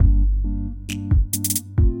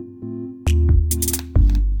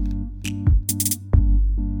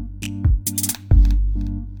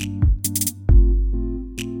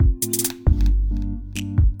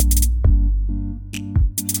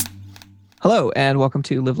Hello, and welcome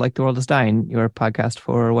to Live Like the World is Dying, your podcast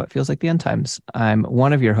for what feels like the end times. I'm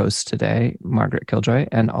one of your hosts today, Margaret Killjoy,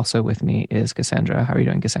 and also with me is Cassandra. How are you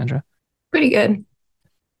doing, Cassandra? Pretty good.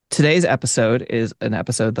 Today's episode is an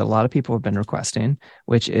episode that a lot of people have been requesting,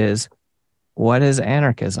 which is what is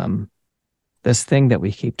anarchism? This thing that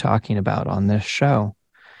we keep talking about on this show.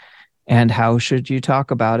 And how should you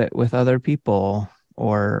talk about it with other people?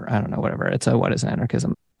 Or I don't know, whatever. It's a what is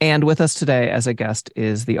anarchism? And with us today as a guest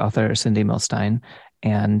is the author Cindy Milstein.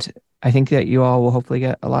 And I think that you all will hopefully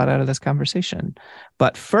get a lot out of this conversation.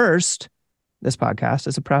 But first, this podcast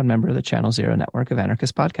is a proud member of the Channel Zero network of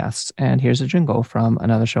anarchist podcasts. And here's a jingle from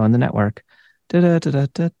another show on the network.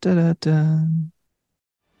 Da-da-da-da-da-da-da.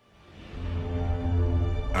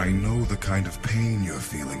 I know the kind of pain you're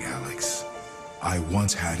feeling, Alex. I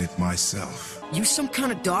once had it myself. You some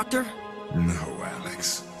kind of doctor? No,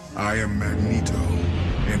 Alex. I am Magneto,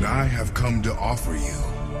 and I have come to offer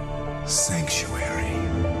you sanctuary.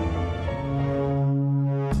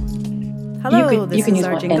 Hello, this is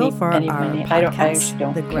our jingle for our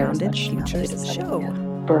podcast, The Grounded Futures Show.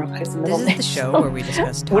 This is the show where we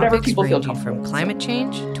discuss topics ranging from climate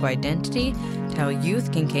change to identity to how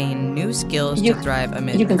youth can gain new skills to thrive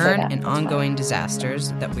amid current and ongoing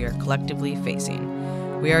disasters that we are collectively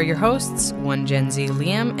facing. We are your hosts, one Gen Z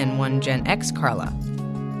Liam and one Gen X Carla.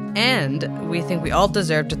 And we think we all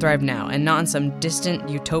deserve to thrive now and not in some distant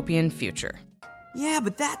utopian future. Yeah,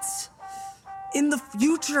 but that's in the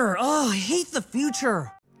future. Oh, I hate the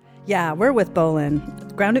future. Yeah, we're with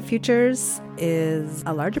Bolin. Grounded Futures is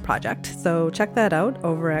a larger project, so check that out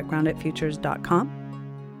over at groundedfutures.com.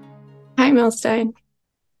 Hi, Milstein.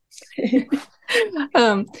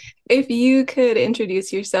 If you could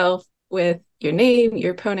introduce yourself with your name,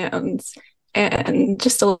 your pronouns, and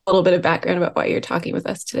just a little bit of background about why you're talking with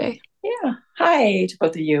us today. Yeah. Hi to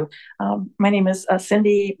both of you. My name is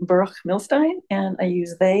Cindy Baruch Milstein, and I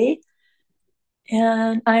use they.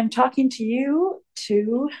 And I'm talking to you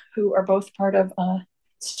two who are both part of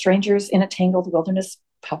Strangers in a Tangled Wilderness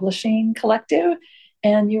Publishing Collective.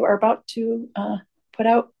 And you are about to put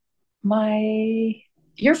out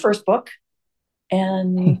your first book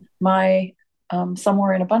and my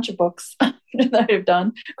somewhere in a bunch of books that I've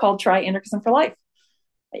done called Try Anarchism for Life.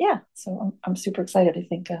 But yeah, so I'm super excited. I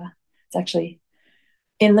think it's actually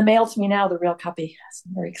in the mail to me now, the real copy. So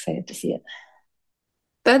I'm very excited to see it.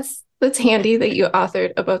 That's handy that you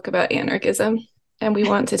authored a book about anarchism, and we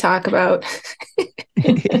want to talk about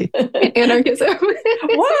anarchism.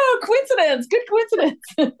 Wow, coincidence. Good coincidence.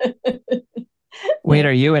 Wait,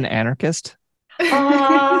 are you an anarchist?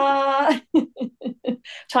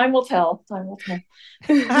 Time will tell. Time will tell.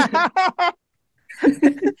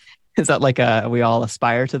 Is that like we all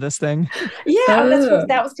aspire to this thing? Yeah,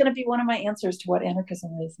 that was going to be one of my answers to what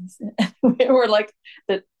anarchism is. We're like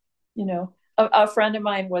that, a friend of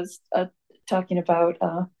mine was talking about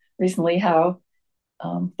recently how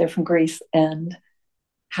they're from Greece and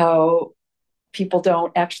how people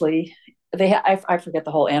don't actually, I forget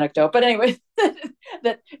the whole anecdote, but anyway,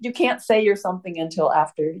 that you can't say you're something until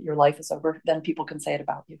after your life is over. Then people can say it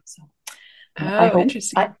about you. So I hope,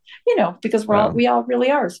 interesting. Because we all really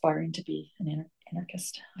are aspiring to be an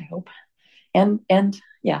anarchist, I hope. And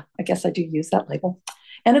yeah, I guess I do use that label.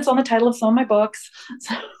 And it's on the title of some of my books.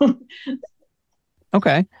 So.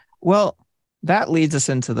 Okay. Well, that leads us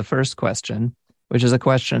into the first question, which is a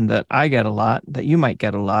question that I get a lot, that you might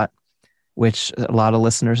get a lot, which a lot of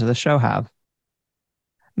listeners of the show have.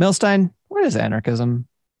 Milstein, what is anarchism?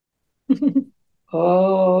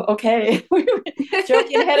 Oh, okay. We were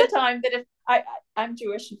joking ahead of time that if I'm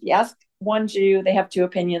Jewish, if you ask one Jew, they have two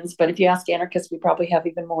opinions. But if you ask anarchists, we probably have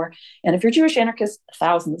even more. And if you're Jewish anarchists,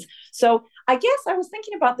 thousands. So I guess I was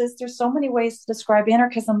thinking about this. There's so many ways to describe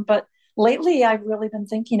anarchism, but lately I've really been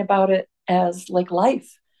thinking about it as like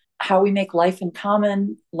life, how we make life in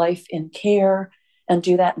common, life in care, and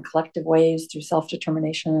do that in collective ways through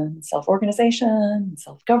self-determination, self-organization,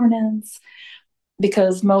 self-governance.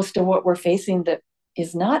 Because most of what we're facing that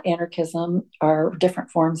is not anarchism are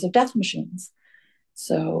different forms of death machines.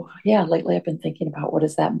 So yeah, lately I've been thinking about what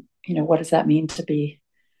does that mean to be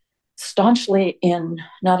staunchly in,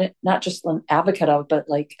 not just an advocate of, but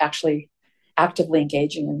like actually actively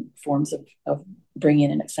engaging in forms of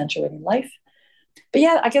bringing and accentuating life. But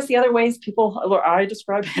yeah, I guess the other ways I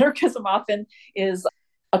describe anarchism often is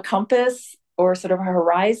a compass or sort of a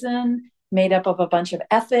horizon made up of a bunch of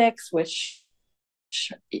ethics, which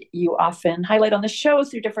you often highlight on the show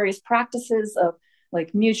through various practices of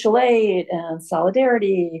like mutual aid and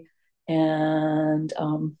solidarity and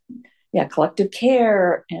collective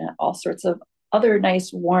care and all sorts of other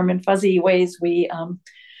nice, warm and fuzzy ways we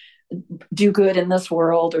do good in this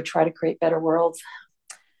world or try to create better worlds.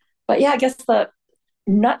 But yeah, I guess the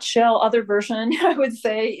nutshell other version I would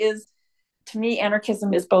say is, to me,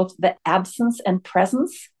 anarchism is both the absence and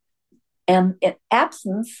presence, and an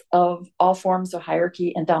absence of all forms of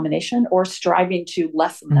hierarchy and domination, or striving to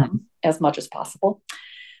lessen them as much as possible.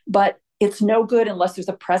 But it's no good unless there's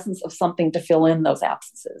a presence of something to fill in those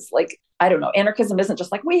absences. Like, I don't know, anarchism isn't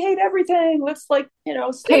just like, we hate everything, let's like,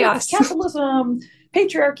 Chaos. capitalism,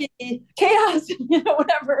 patriarchy, chaos,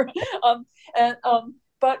 whatever.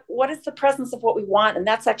 But what is the presence of what we want? And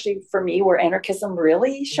that's actually, for me, where anarchism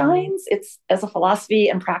really shines. It's as a philosophy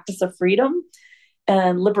and practice of freedom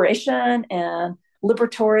and liberation and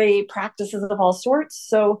liberatory practices of all sorts.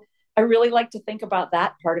 So I really like to think about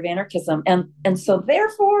that part of anarchism. And so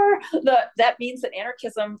therefore, that means that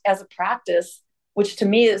anarchism as a practice, which to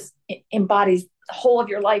me embodies the whole of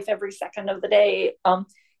your life every second of the day,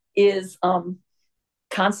 is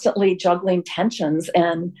constantly juggling tensions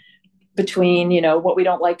and between, what we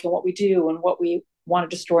don't like and what we do, and what we want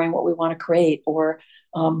to destroy and what we want to create. Or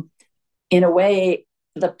in a way,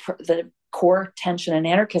 the core tension in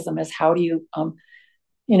anarchism is, how do you,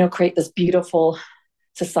 create this beautiful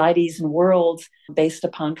societies and worlds based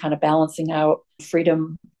upon kind of balancing out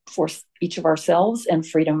freedom for each of ourselves and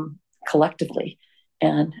freedom collectively.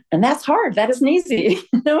 And that's hard. That isn't easy,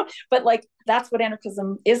 but like, that's what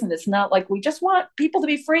anarchism isn't. It's not like we just want people to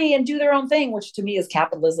be free and do their own thing, which to me is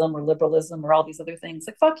capitalism or liberalism or all these other things.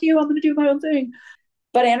 Like, fuck you, I'm going to do my own thing.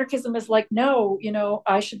 But anarchism is like, no,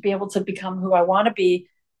 I should be able to become who I want to be,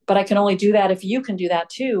 but I can only do that if you can do that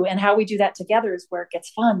too. And how we do that together is where it gets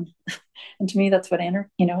fun. And to me, that's what a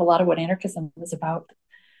lot of what anarchism is about,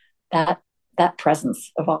 that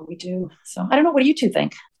presence of all we do. So I don't know. What do you two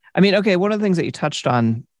think? I mean, okay, one of the things that you touched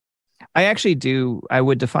on, I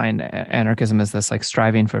would define anarchism as this like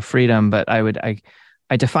striving for freedom, but I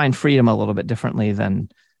define freedom a little bit differently than,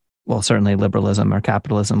 well, certainly liberalism or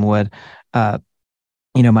capitalism would.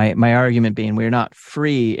 My argument being, we're not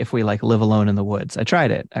free if we like live alone in the woods. I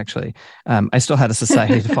tried it, actually. I still had a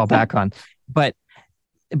society to fall back on, but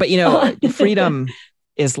freedom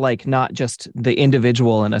is like not just the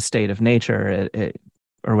individual in a state of nature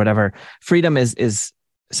or whatever. Freedom is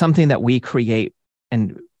something that we create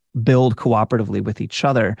and build cooperatively with each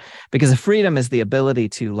other, because freedom is the ability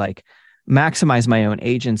to like maximize my own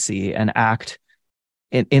agency and act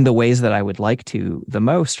in the ways that I would like to the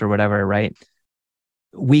most or whatever, right?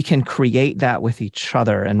 We can create that with each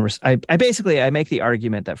other. And I make the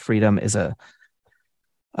argument that freedom is a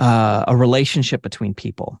relationship between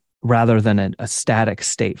people rather than a static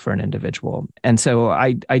state for an individual. And so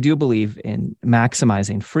I do believe in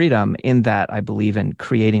maximizing freedom, in that I believe in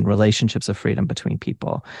creating relationships of freedom between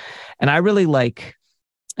people. And I really like,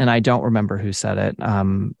 and I don't remember who said it,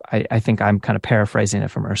 I think I'm kind of paraphrasing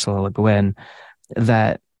it from Ursula Le Guin,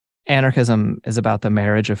 that anarchism is about the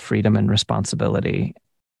marriage of freedom and responsibility,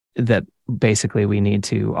 that basically we need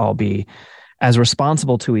to all be as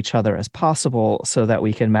responsible to each other as possible so that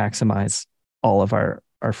we can maximize all of our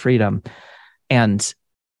freedom. And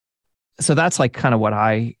so that's like kind of what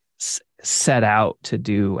I set out to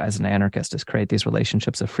do as an anarchist, is create these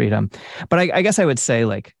relationships of freedom. But I guess I would say,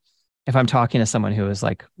 like, if I'm talking to someone who is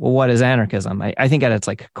like, well, what is anarchism? I think at its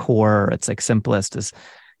like core, its like simplest is,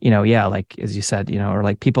 like, as you said, or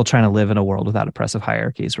like people trying to live in a world without oppressive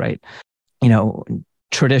hierarchies, right?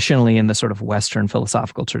 Traditionally in the sort of Western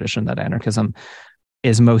philosophical tradition that anarchism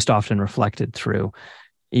is most often reflected through,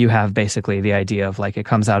 you have basically the idea of like, it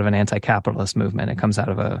comes out of an anti-capitalist movement. It comes out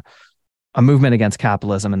of a movement against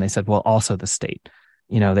capitalism. And they said, well, also the state,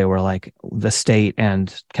 they were like, the state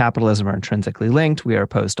and capitalism are intrinsically linked. We are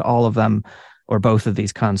opposed to all of them or both of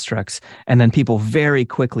these constructs. And then people very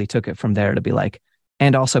quickly took it from there to be like,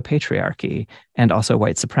 and also patriarchy, and also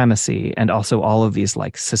white supremacy, and also all of these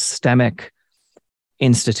like systemic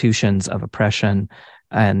institutions of oppression.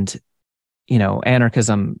 And,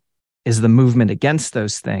 anarchism is the movement against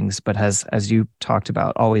those things, but has, as you talked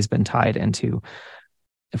about, always been tied into,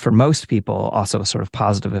 for most people, also a sort of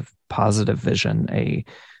positive vision,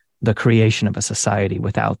 the creation of a society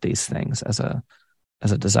without these things as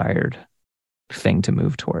a desired thing to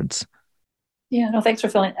move towards. Yeah, no, thanks for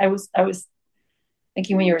filling. I was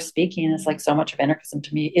thinking when you were speaking, it's like so much of anarchism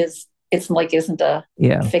to me isn't a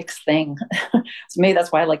fixed thing. So maybe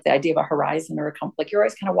that's why I like the idea of a horizon or like you're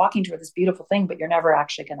always kind of walking toward this beautiful thing, but you're never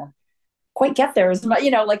actually going to quite get there. Like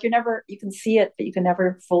you can see it, but you can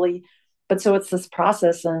never fully. But so it's this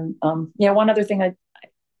process. And one other thing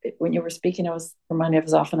when you were speaking, I was reminded of,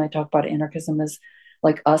 as often I talk about anarchism, is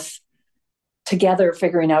like us together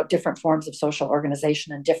figuring out different forms of social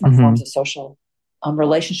organization and different forms of social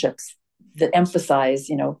relationships that emphasize,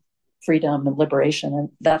 freedom and liberation, and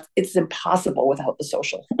that it's impossible without the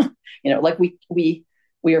social. Like we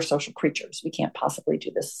are social creatures. We can't possibly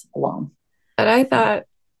do this alone. But I thought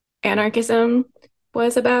anarchism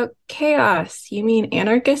was about chaos. You mean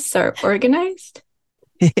anarchists are organized?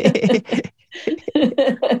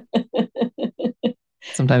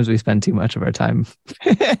 Sometimes we spend too much of our time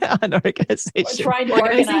on organization. Trying to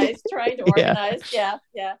organize. Yeah.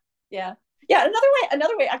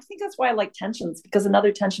 Another way, I think that's why I like tensions, because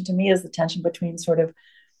another tension to me is the tension between sort of,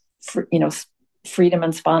 freedom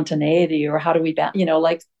and spontaneity, or how do we,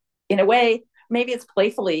 like in a way, maybe it's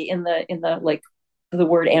playfully in the like the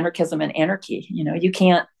word anarchism and anarchy. You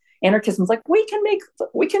can't, anarchism is like, we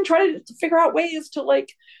can try to figure out ways to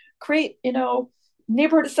like create,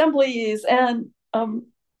 neighborhood assemblies and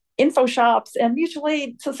info shops and mutual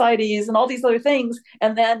aid societies and all these other things.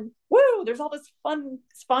 And then, woo, there's all this fun,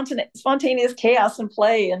 spontaneous chaos and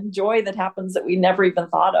play and joy that happens that we never even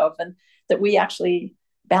thought of. And that we actually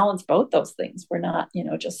balance both those things. We're not,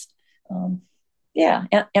 just,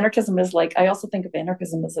 anarchism is like, I also think of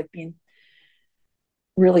anarchism as like being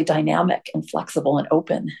really dynamic and flexible and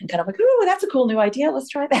open and kind of like, ooh, that's a cool new idea. Let's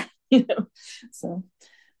try that. So,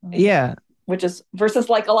 yeah. Which is versus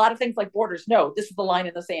like a lot of things like borders. No, this is the line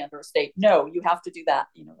in the sand, or a state. No, you have to do that.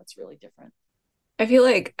 It's really different. I feel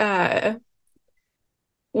like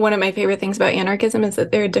one of my favorite things about anarchism is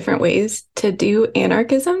that there are different ways to do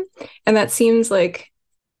anarchism. And that seems like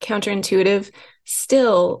counterintuitive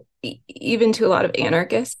still, even to a lot of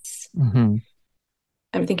anarchists. Mm-hmm.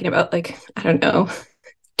 I'm thinking about like, I don't know,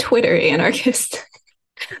 Twitter anarchists.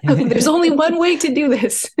 There's only one way to do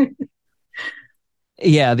this.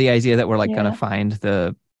 Yeah, the idea that we're like going to find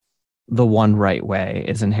the one right way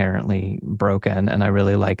is inherently broken. And I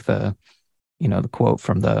really like the quote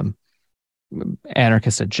from the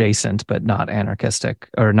anarchist adjacent, but not anarchistic,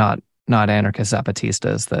 or not anarchist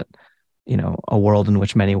Zapatistas, that, a world in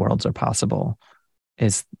which many worlds are possible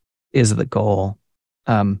is the goal.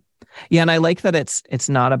 And I like that it's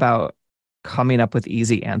not about coming up with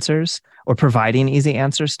easy answers or providing easy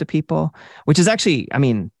answers to people, which is actually,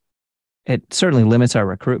 it certainly limits our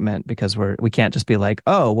recruitment, because we can't just be like,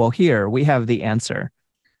 oh, well, here we have the answer.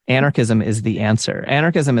 Anarchism is the answer.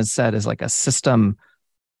 Anarchism is said as like a system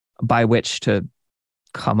by which to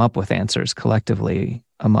come up with answers collectively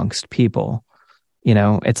amongst people.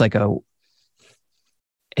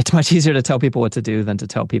 It's much easier to tell people what to do than to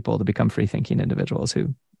tell people to become free thinking individuals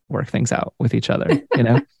who work things out with each other,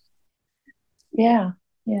 Yeah.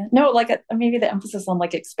 No, like maybe the emphasis on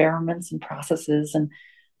like experiments and processes and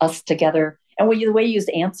us together. And the way you used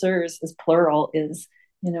answers as plural is,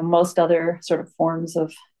 most other sort of forms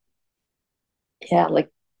of, like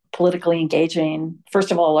politically engaging, first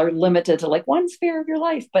of all, are limited to like one sphere of your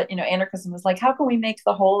life. But, anarchism is like, how can we make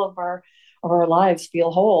the whole of our lives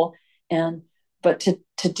feel whole? But to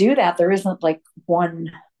do that, there isn't like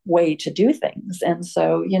one way to do things. And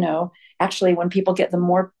so, actually when people get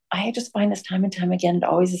I just find this time and time again, it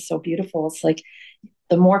always is so beautiful. It's like,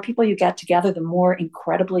 the more people you get together, the more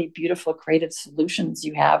incredibly beautiful creative solutions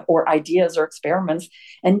you have, or ideas or experiments.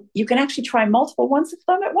 And you can actually try multiple ones of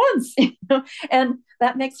them at once. And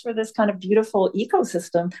that makes for this kind of beautiful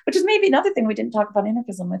ecosystem, which is maybe another thing we didn't talk about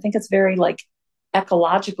anarchism. I think it's very like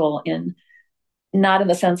ecological, not in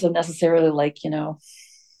the sense of necessarily like,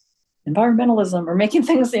 environmentalism or making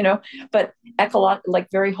things, but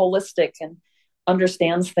like very holistic, and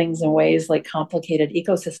understands things in ways like complicated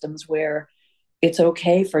ecosystems where it's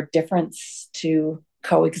okay for difference to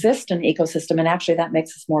coexist in the ecosystem. And actually that makes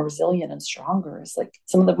us more resilient and stronger. It's like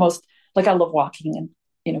some of the most, like I love walking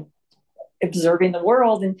and, observing the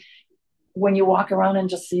world. And when you walk around and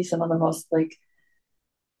just see some of the most like,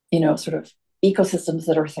 sort of ecosystems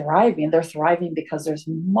that are thriving, they're thriving because there's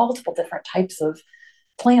multiple different types of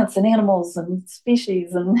plants and animals and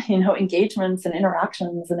species and, engagements and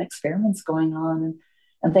interactions and experiments going on.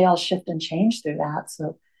 And they all shift and change through that.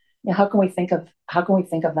 So how can we think of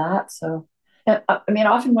that? So,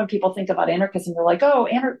 often when people think about anarchism, they're like, oh,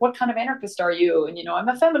 what kind of anarchist are you? And, I'm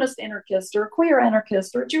a feminist anarchist, or a queer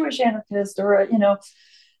anarchist, or a Jewish anarchist, or,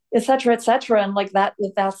 et cetera, et cetera. And like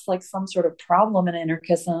that's like some sort of problem in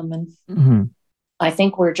anarchism. And I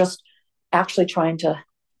think we're just actually trying to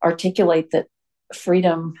articulate that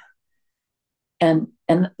freedom and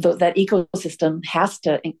that ecosystem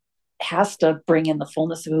has to bring in the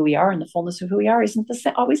fullness of who we are, and the fullness of who we are isn't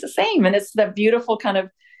always the same. And it's that beautiful kind of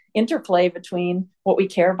interplay between what we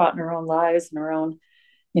care about in our own lives and our own,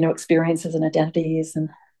 experiences and identities. And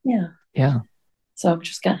yeah. So I'm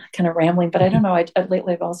just kind of rambling, but I don't know.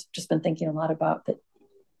 Lately I've also just been thinking a lot about the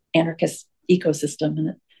anarchist ecosystem,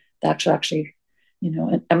 and that actually,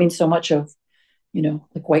 so much of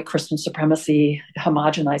like white Christian supremacy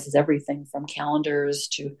homogenizes everything from calendars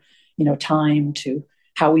to, time to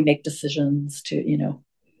how we make decisions to,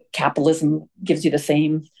 capitalism gives you the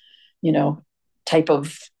same, type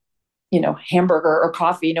of, hamburger or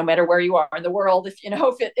coffee, no matter where you are in the world. If,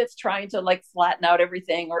 it's trying to like flatten out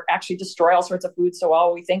everything or actually destroy all sorts of foods. So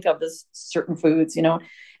all we think of is certain foods,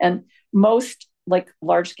 and most like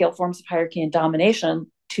large scale forms of hierarchy and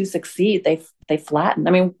domination to succeed, they flatten.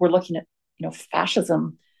 I mean, we're looking at,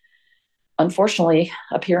 fascism, unfortunately,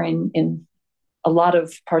 appearing in a lot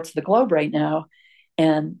of parts of the globe right now.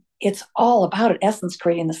 And it's all about, in essence,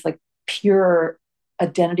 creating this like pure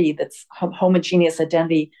identity that's homogeneous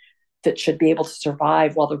identity that should be able to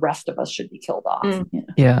survive while the rest of us should be killed off.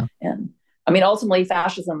 Yeah. And I mean, ultimately,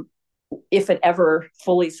 fascism, if it ever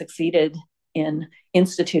fully succeeded in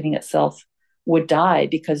instituting itself, would die,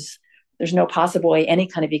 because there's no possible way any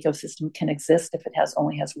kind of ecosystem can exist if it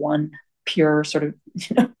only has one pure sort of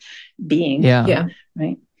being. Yeah.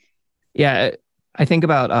 Right. Yeah. I think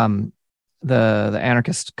about the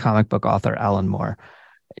anarchist comic book author Alan Moore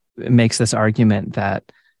makes this argument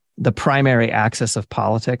that the primary axis of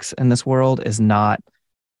politics in this world is not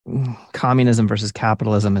communism versus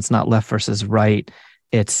capitalism. It's not left versus right.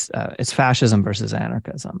 It's fascism versus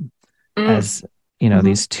anarchism, as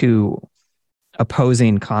these two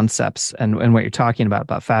opposing concepts. And what you're talking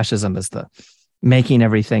about fascism is the making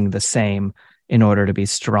everything the same in order to be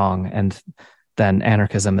strong, and then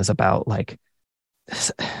anarchism is about like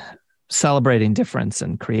celebrating difference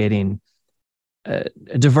and creating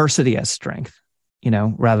diversity as strength,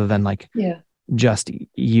 rather than like just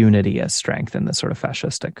unity as strength in this sort of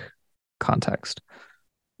fascistic context.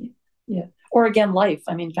 Yeah. Or again, life.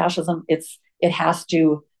 I mean, fascism, it has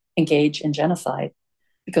to engage in genocide,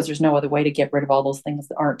 because there's no other way to get rid of all those things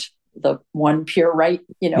that aren't the one pure right,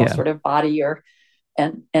 sort of body, or,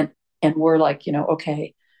 and we're like,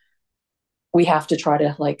 okay, we have to try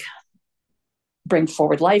to like bring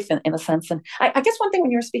forward life in a sense. And I guess one thing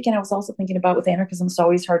when you were speaking, I was also thinking about with anarchism, it's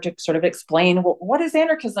always hard to sort of explain, well, what is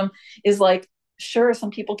anarchism? Is like, sure, some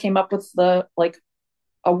people came up with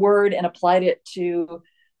a word and applied it to,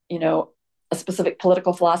 a specific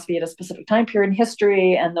political philosophy at a specific time period in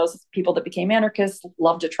history. And those people that became anarchists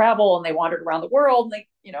loved to travel, and they wandered around the world. And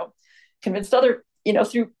they, convinced other,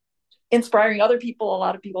 through inspiring other people, a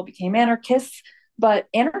lot of people became anarchists. But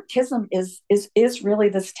anarchism is really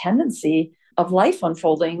this tendency of life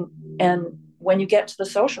unfolding. And when you get to the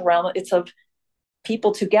social realm, it's of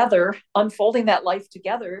people together unfolding that life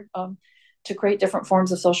together to create different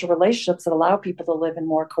forms of social relationships that allow people to live in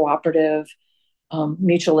more cooperative,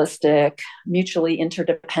 mutualistic, mutually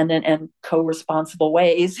interdependent, and co-responsible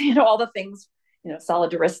ways. All the things,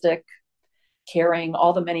 solidaristic, caring,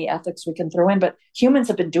 all the many ethics we can throw in. But humans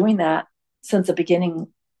have been doing that since the beginning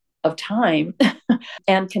of time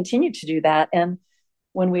and continue to do that. And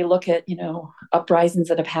when we look at, uprisings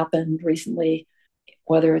that have happened recently,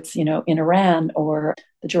 whether it's, in Iran or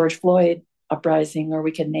the George Floyd uprising, or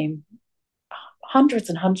we could name hundreds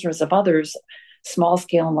and hundreds of others, small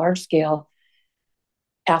scale and large scale,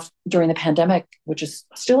 during the pandemic, which is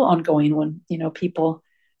still ongoing, when, people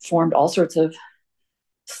formed all sorts of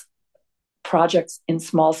projects in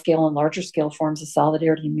small scale and larger scale forms of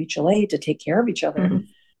solidarity and mutual aid to take care of each other. Mm-hmm.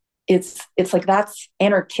 It's like, that's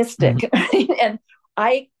anarchistic. Mm-hmm. And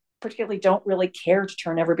I particularly don't really care to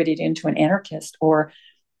turn everybody into an anarchist, or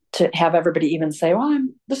to have everybody even say, well,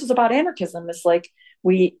 this is about anarchism. It's like,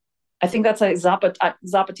 I think that's like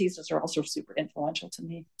Zapatistas are also super influential to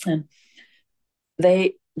me. And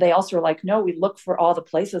they also are like, no, we look for all the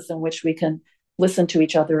places in which we can listen to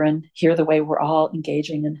each other and hear the way we're all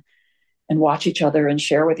engaging, and watch each other and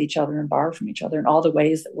share with each other and borrow from each other, in all the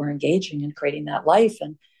ways that we're engaging and creating that life,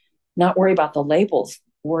 and not worry about the labels,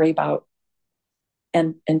 worry about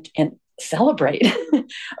and celebrate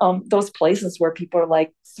those places where people are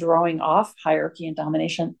like throwing off hierarchy and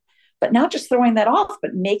domination, but not just throwing that off,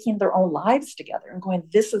 but making their own lives together and going,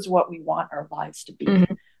 this is what we want our lives to be.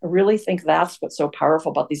 Mm-hmm. I really think that's what's so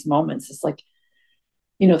powerful about these moments. It's like,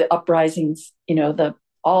 the uprisings,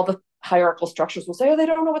 all the hierarchical structures will say, oh, they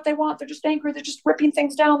don't know what they want. They're just angry. They're just ripping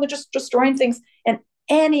things down. They're just destroying things. And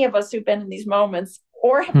any of us who've been in these moments,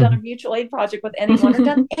 or have done a mutual aid project with anyone, or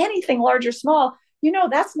done anything large or small,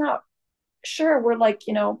 that's not, sure, we're like,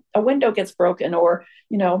 a window gets broken, or,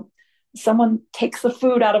 someone takes the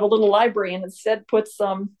food out of a little library and instead puts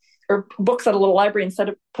or books at a little library instead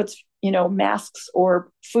of puts, masks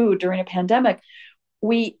or food during a pandemic.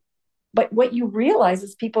 But what you realize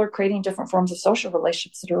is people are creating different forms of social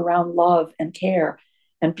relationships that are around love and care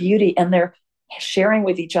and beauty, and they're sharing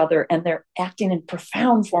with each other, and they're acting in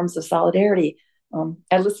profound forms of solidarity.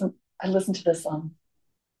 I listened to this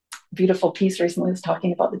beautiful piece recently that's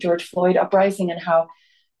talking about the George Floyd uprising and how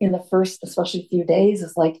in the first, especially few days,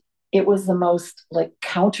 is like, it was the most like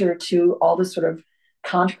counter to all this sort of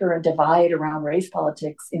conquer and divide around race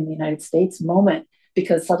politics in the United States moment,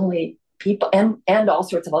 because suddenly people and all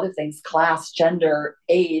sorts of other things, class, gender,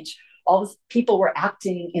 age, all this, people were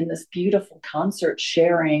acting in this beautiful concert,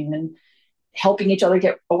 sharing and helping each other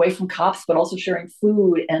get away from cops, but also sharing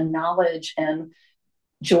food and knowledge and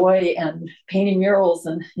joy and painting murals.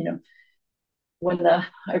 And, you know, when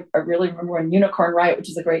I really remember when Unicorn Riot, which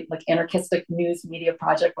is a great like anarchistic news media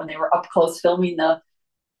project, when they were up close filming the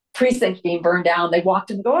precinct being burned down, they walked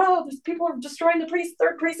in and go, oh, these people are destroying the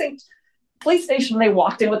third precinct police station. And they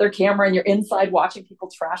walked in with their camera, and you're inside watching people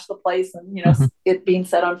trash the place and, you know, it being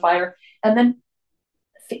set on fire. And then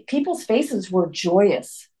people's faces were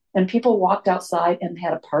joyous, and people walked outside and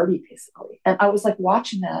had a party basically. And I was like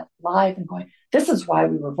watching that live and going, this is why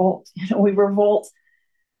we revolt. You know, we revolt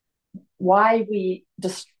why we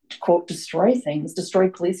just quote destroy things, destroy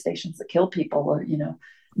police stations that kill people, or, you know,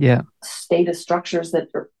 statist structures that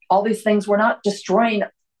are all these things. We're not destroying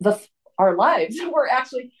our lives. We're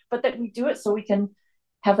actually, but that we do it so we can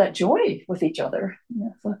have that joy with each other.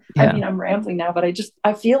 I mean, I'm rambling now, but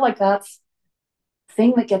I feel like that's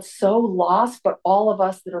thing that gets so lost, but all of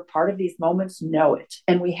us that are part of these moments know it.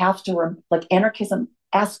 And we have to, like, anarchism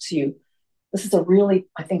asks you, this is a really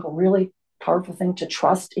powerful thing, to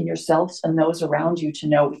trust in yourselves and those around you to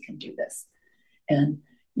know we can do this. And,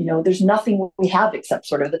 you know, there's nothing we have except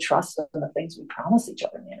sort of the trust and the things we promise each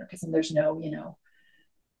other in anarchism. There's no, you know,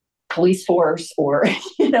 police force or,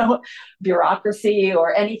 you know, bureaucracy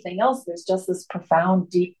or anything else. There's just this profound,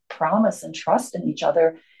 deep promise and trust in each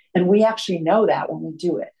other. And we actually know that when we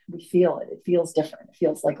do it. We feel it. It feels different. It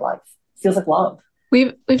feels like life. It feels like love.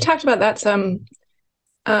 We've talked about that some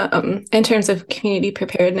in terms of community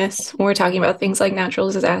preparedness when we're talking about things like natural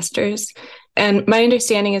disasters. And my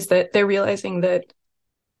understanding is that they're realizing that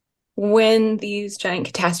when these giant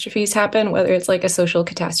catastrophes happen, whether it's like a social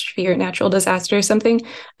catastrophe or a natural disaster or something,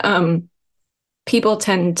 people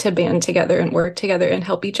tend to band together and work together and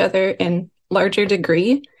help each other in larger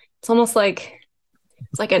degree. It's almost like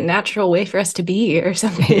it's like a natural way for us to be or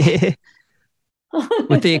something.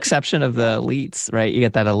 With the exception of the elites, right? You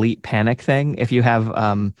get that elite panic thing. If you have,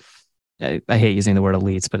 I hate using the word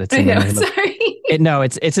elites, but it's in the name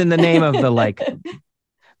of, it's in the name of the, like,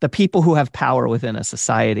 the people who have power within a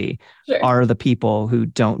society are the people who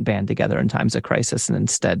don't band together in times of crisis and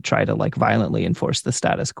instead try to, like, violently enforce the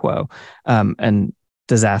status quo. And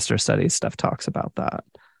disaster studies stuff talks about that.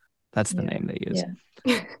 That's the name they use. Yeah.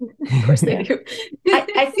 Of course they do.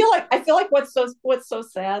 I feel like what's so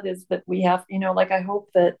sad is that we have, you know, like, I hope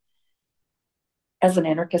that as an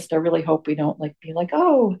anarchist, I really hope we don't be like,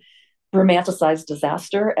 oh, romanticize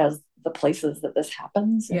disaster as the places that this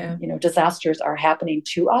happens. Yeah. And, you know, disasters are happening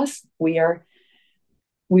to us. We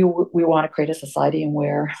want to create a society in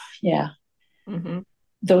where,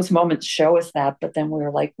 those moments show us that, but then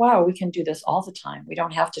we're like, wow, we can do this all the time. We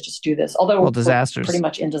don't have to just do this. Although we're pretty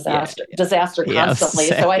much in disaster constantly.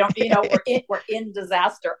 So I don't, you know, we're in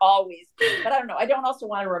disaster always. But I don't know. I don't also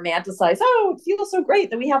want to romanticize, oh, it feels so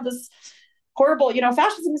great that we have this horrible, you know,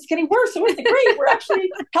 fascism is getting worse. So isn't it great? We're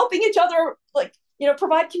actually helping each other, like, you know,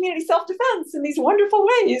 provide community self-defense in these wonderful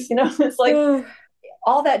ways. You know, it's like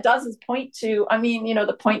all that does is point to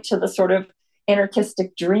the sort of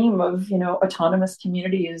anarchistic dream of, you know, autonomous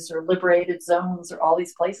communities or liberated zones or all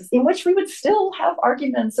these places in which we would still have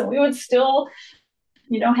arguments and we would still,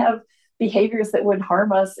 you know, have behaviors that would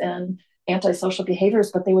harm us and antisocial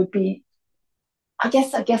behaviors, but they would be, I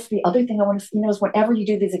guess the other thing I want to, you know, is whenever you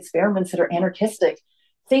do these experiments that are anarchistic,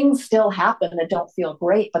 things still happen that don't feel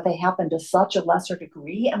great, but they happen to such a lesser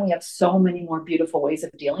degree. And we have so many more beautiful ways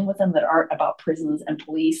of dealing with them that aren't about prisons and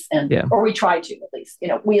police. Or we try to, at least, you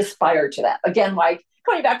know, we aspire to that. Again, like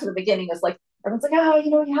going back to the beginning is like, everyone's like, oh, you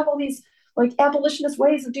know, you have all these like abolitionist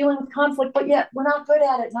ways of dealing with conflict, but yet we're not good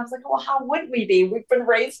at it. And I was like, well, how would we be? We've been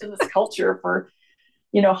raised in this culture for,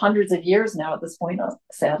 you know, hundreds of years now at this point,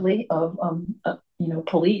 sadly, of, you know,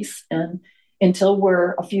 police. And until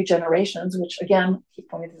we're a few generations, which again, I keep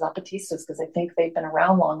pointing to these Zapatistas because I think they've been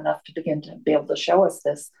around long enough to begin to be able to show us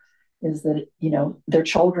this, is that, you know, their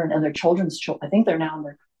children and their children's children, I think they're now in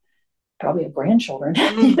their probably grandchildren,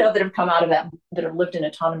 you know, that have come out of that have lived in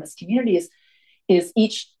autonomous communities, is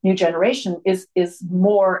each new generation is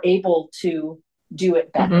more able to do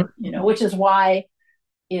it better, you know, which is why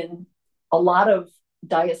in a lot of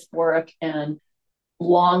diasporic and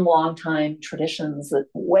long time traditions that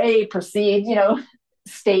way precede, you know,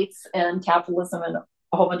 states and capitalism and a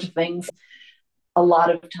whole bunch of things, a lot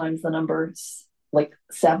of times the numbers like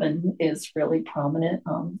 7 is really prominent.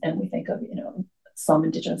 And we think of, some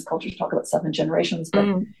indigenous cultures talk about 7 generations, but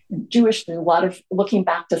in Jewish, there's a lot of looking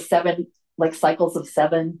back to 7, like cycles of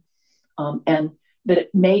 7, and that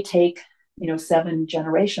it may take, 7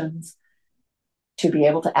 generations to be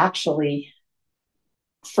able to actually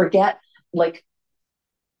forget, like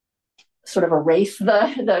sort of erase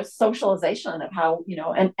the socialization of how,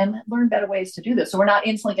 and learn better ways to do this. So we're not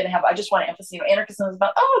instantly going to have, I just want to emphasize, anarchism is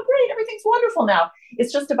about, oh, great, everything's wonderful now.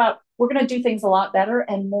 It's just about, we're going to do things a lot better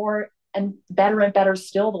and more and better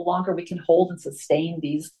still, the longer we can hold and sustain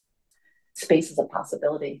these spaces of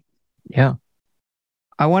possibility. Yeah.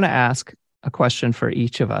 I want to ask a question for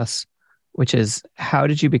each of us, which is, how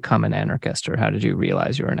did you become an anarchist, or how did you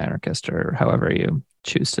realize you were an anarchist, or however you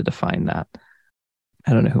choose to define that?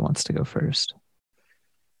 I don't know who wants to go first.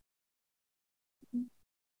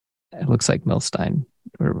 It looks like Milstein.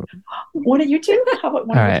 One of you two? How about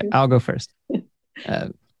one All of right, you two? I'll go first.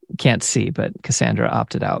 Can't see, but Cassandra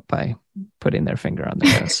opted out by putting their finger on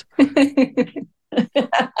the nose.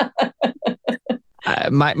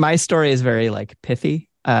 My story is very like pithy,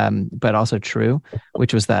 but also true,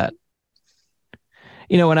 which was that,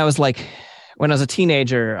 when I was a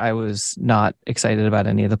teenager, I was not excited about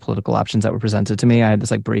any of the political options that were presented to me. I had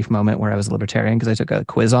this like brief moment where I was a libertarian because I took a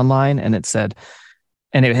quiz online, and it said,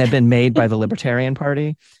 and it had been made by the Libertarian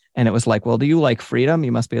Party. And it was like, well, do you like freedom?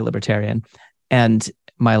 You must be a libertarian. And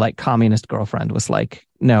my like communist girlfriend was like,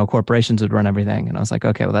 no, corporations would run everything. And I was like,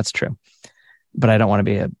 okay, well, that's true. But I don't want to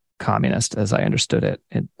be a communist as I understood it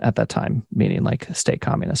at that time, meaning like a state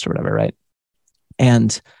communist or whatever, right?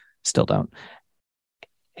 And still don't.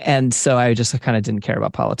 And so I just kind of didn't care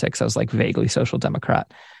about politics. I was like vaguely social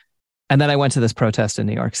democrat. And then I went to this protest in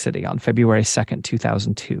New York City on February 2nd,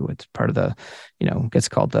 2002. It's part of the, it's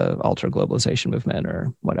called the ultra globalization movement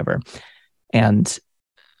or whatever. And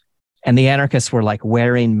the anarchists were like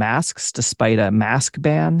wearing masks despite a mask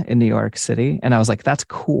ban in New York City. And I was like, that's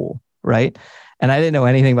cool, right? And I didn't know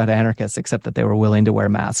anything about anarchists except that they were willing to wear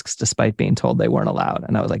masks despite being told they weren't allowed.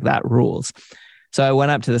 And I was like, that rules. So I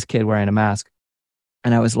went up to this kid wearing a mask,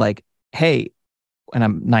 and I was like, hey, and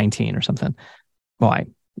I'm 19 or something. Well, I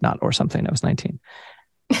was 19.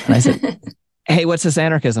 And I said, hey, what's this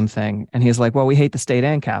anarchism thing? And he's like, well, we hate the state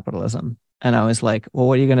and capitalism. And I was like, well,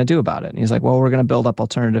 what are you going to do about it? And he's like, well, we're going to build up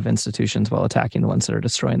alternative institutions while attacking the ones that are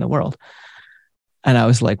destroying the world. And I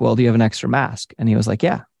was like, well, do you have an extra mask? And he was like,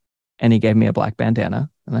 yeah. And he gave me a black bandana,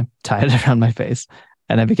 and I tied it around my face,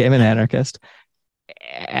 and I became an anarchist.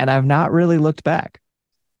 And I've not really looked back.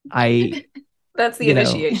 That's the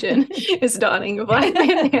initiation, is donning a black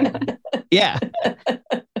bandana. Yeah.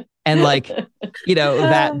 And like,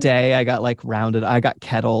 that day I got I got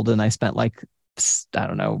kettled, and I spent like, I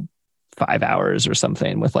don't know, 5 hours or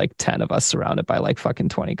something with like 10 of us surrounded by like fucking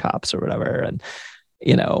 20 cops or whatever. And,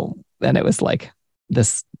 and it was like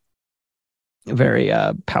this very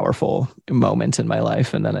powerful moment in my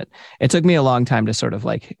life. And then it took me a long time to sort of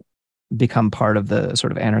like become part of the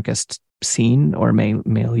sort of anarchist scene or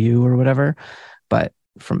milieu or whatever. But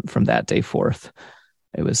from that day forth,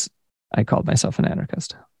 I called myself an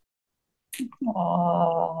anarchist.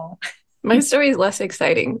 Aww. My story is less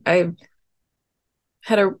exciting. I've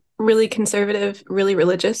had a really conservative, really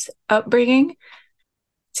religious upbringing,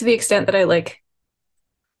 to the extent that I like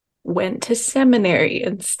went to seminary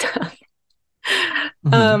and stuff.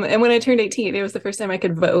 Mm-hmm. And when I turned 18, it was the first time I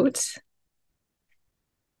could vote.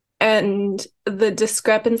 And the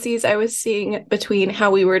discrepancies I was seeing between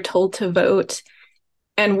how we were told to vote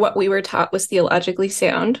and what we were taught was theologically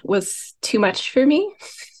sound was too much for me.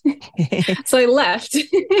 So I left.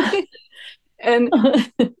 And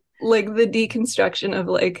like the deconstruction of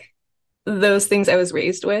like those things I was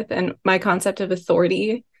raised with and my concept of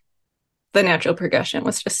authority, the natural progression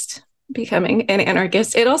was just becoming an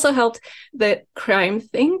anarchist. It also helped that Crime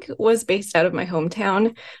Think was based out of my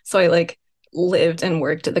hometown. So I like lived and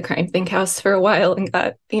worked at the Crime Think house for a while and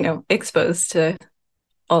got, exposed to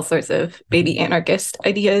all sorts of baby anarchist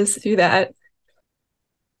ideas through that.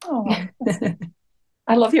 Oh,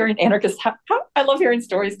 I love hearing anarchists. I love hearing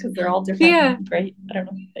stories because they're all different. Yeah. Great. I don't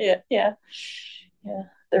know. Yeah.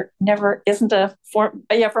 There never isn't a form.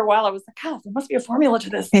 Yeah, for a while I was like, God, there must be a formula to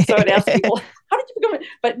this. So I'd ask people, how did you become it?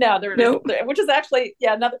 But no, which is actually,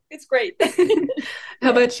 it's great.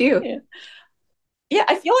 How about you? Yeah,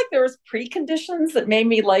 I feel like there was preconditions that made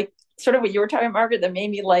me like, sort of what you were talking about, Margaret, that made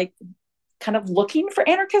me like kind of looking for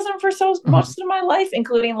anarchism for most of my life,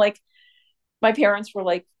 including like my parents were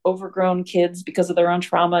like overgrown kids because of their own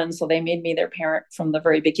trauma. And so they made me their parent from the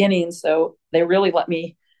very beginning. So they really let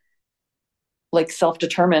me like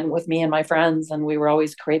self-determined with me and my friends, and we were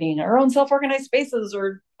always creating our own self-organized spaces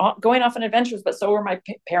or going off on adventures, but so were my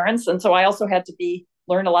parents. And so I also had to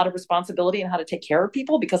learn a lot of responsibility and how to take care of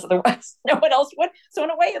people, because otherwise no one else would. So in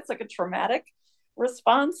a way, it's like a traumatic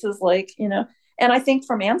response, is like, and I think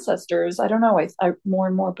from ancestors, I don't know, I more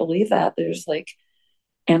and more believe that there's like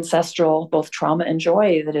ancestral, both trauma and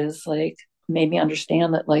joy, that is like made me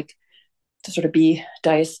understand that, like, to sort of be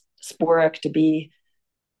diasporic, to be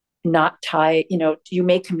not tied, you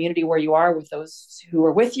make community where you are with those who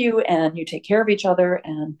are with you, and you take care of each other.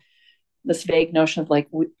 And this vague notion of like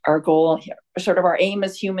our goal, sort of our aim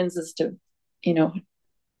as humans, is to,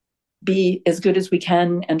 be as good as we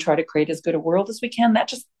can and try to create as good a world as we can. That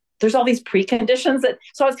just, there's all these preconditions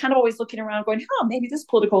so I was kind of always looking around going, maybe this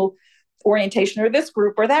political orientation or this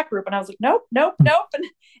group or that group. And I was like, nope.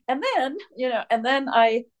 And then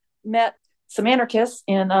I met some anarchists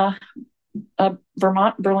in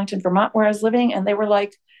Burlington, Vermont, where I was living. And they were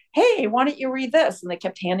like, hey, why don't you read this? And they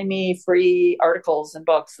kept handing me free articles and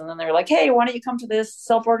books. And then they were like, hey, why don't you come to this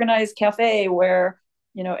self-organized cafe where,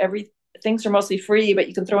 things are mostly free, but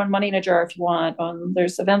you can throw in money in a jar if you want.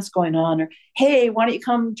 There's events going on. Or, hey, why don't you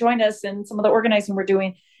come join us in some of the organizing we're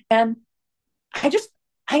doing? And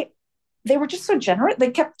they were just so generous.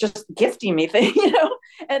 They kept just gifting me things,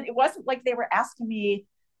 and it wasn't like they were asking me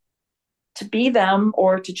to be them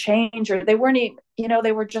or to change, or they weren't,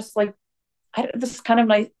 they were just like, this is kind of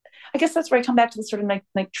my, I guess that's where I come back to the sort of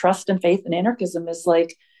like trust and faith in anarchism, is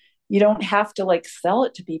like, you don't have to like sell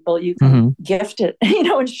it to people. You can gift it,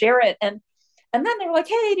 and share it. And then they were like,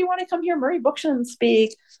 hey, do you want to come hear Murray Bookchin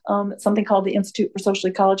speak? Something called the Institute for Social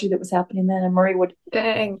Ecology that was happening then. And Murray would,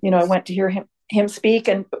 I went to hear him speak.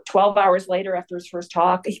 And 12 hours later after his first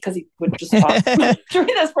talk, because he would just talk during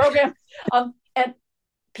this program, and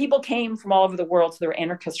people came from all over the world. So there were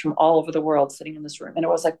anarchists from all over the world sitting in this room. And it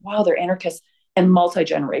was like, wow, they're anarchists and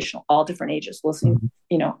multi-generational, all different ages, listening,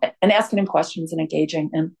 and asking him questions and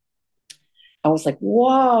engaging. And I was like,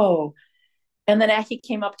 whoa. And then he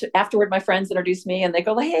came up to afterward, my friends introduced me, and they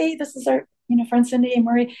go, hey, this is our, friend Cindy and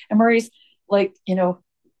Murray. And Murray's like,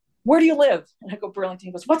 where do you live? And I go, Burlington.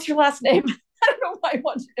 He goes, what's your last name? I don't know why I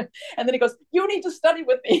want you. And then he goes, you need to study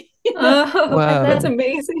with me. Oh, wow. That's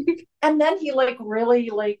amazing. And then he like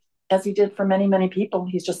really, like, as he did for many, many people,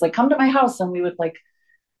 he's just like, come to my house. And we would like,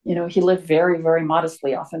 he lived very, very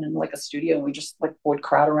modestly, often in like a studio. And we just like would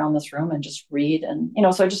crowd around this room and just read. And,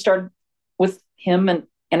 so I just started with him and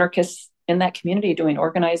anarchists in that community doing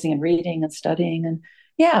organizing and reading and studying. And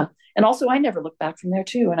yeah. And also I never looked back from there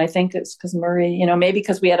too. And I think it's because Murray, maybe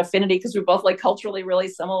because we had affinity, because we're both like culturally really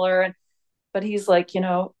similar. But he's like,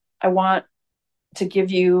 I want to give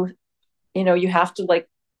you, you have to like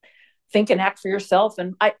think and act for yourself.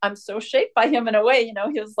 And I'm so shaped by him in a way, he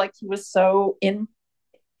was so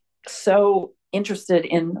interested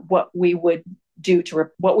in what we would do to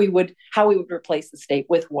how we would replace the state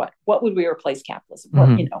with what would we replace capitalism?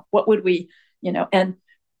 What would we, and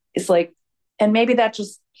it's like, and maybe that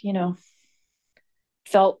just,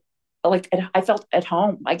 felt like I felt at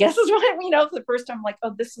home, I guess is what, the first time I'm like,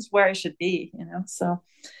 oh, this is where I should be, so,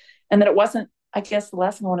 and then it wasn't, I guess the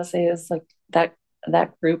last thing I want to say is like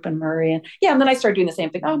that group and Murray and yeah. And then I started doing the same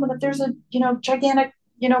thing. Oh, but there's a, gigantic,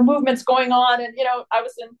 movements going on. And, I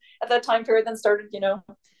was at that time period, then started,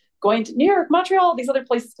 going to New York, Montreal, these other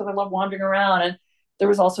places, because I love wandering around. And there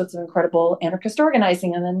was all sorts of incredible anarchist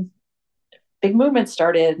organizing. And then big movements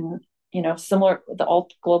started, and, similar, the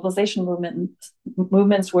alt globalization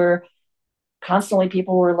movements where constantly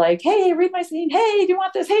people were like, hey, read my scene. Hey, do you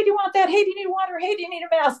want this? Hey, do you want that? Hey, do you need water? Hey, do you need a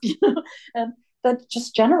mask? And that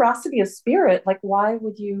just generosity of spirit. Like, why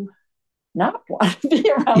would you not want to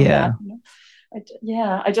be around that?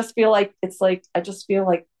 I just feel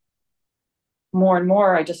like more and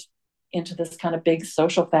more, I just into this kind of big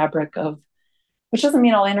social fabric of, which doesn't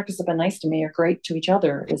mean all anarchists have been nice to me or great to each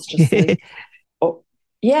other. It's just like,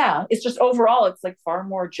 it's just overall, it's like far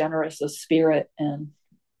more generous of spirit. And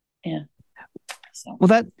so. Well,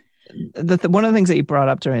 that one of the things that you brought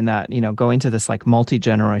up during that, going to this like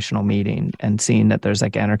multi-generational meeting and seeing that there's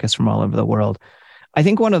like anarchists from all over the world. I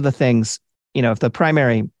think one of the things, if the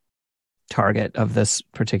primary target of this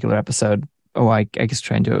particular episode, I guess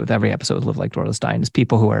try and do it with every episode of Live Like Dorothy Stein, is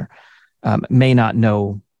people who are may not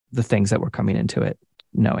know the things that we're coming into it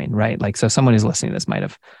knowing, right? Like, so someone who's listening to this might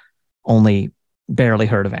have only barely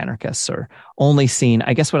heard of anarchists or only seen,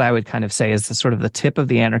 I guess what I would kind of say is the sort of the tip of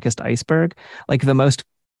the anarchist iceberg, like the most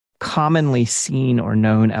commonly seen or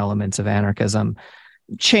known elements of anarchism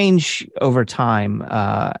change over time.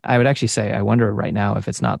 I would actually say, I wonder right now if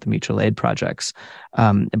it's not the mutual aid projects.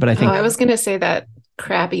 But I think I was going to say that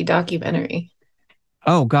crappy documentary.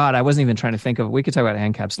 Oh God, I wasn't even trying to think of. We could talk about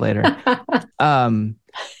ANCAPs later.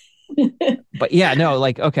 But yeah, no,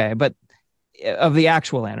 like okay, but of the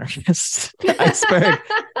actual anarchist iceberg,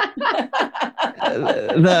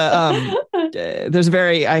 there's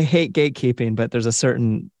I hate gatekeeping, but there's a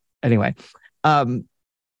certain anyway. When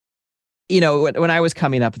I was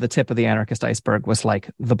coming up, the tip of the anarchist iceberg was like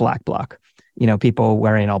the black bloc. People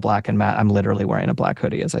wearing all black and matte. I'm literally wearing a black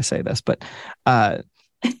hoodie as I say this, but I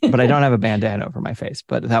don't have a bandana over my face.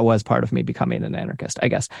 But that was part of me becoming an anarchist, I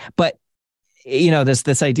guess. But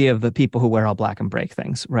this idea of the people who wear all black and break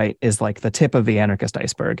things, right, is like the tip of the anarchist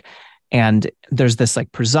iceberg. And there's this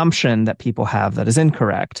like presumption that people have that is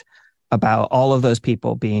incorrect about all of those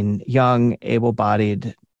people being young,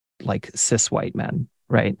 able-bodied, like cis white men,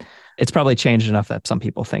 right? It's probably changed enough that some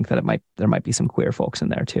people think that there might be some queer folks in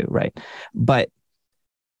there too, right? But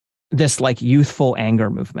this like youthful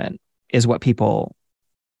anger movement is what people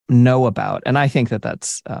know about. And I think that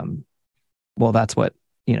that's what,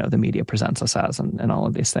 the media presents us as and all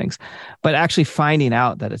of these things. But actually finding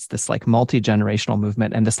out that it's this like multi-generational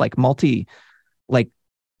movement and this like literally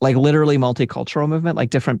multicultural movement, like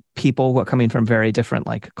different people coming from very different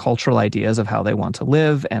like cultural ideas of how they want to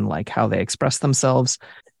live and like how they express themselves,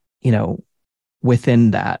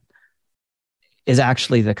 within that is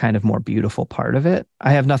actually the kind of more beautiful part of it.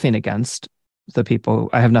 I have nothing against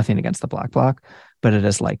the black bloc, but it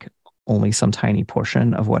is like only some tiny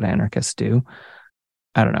portion of what anarchists do.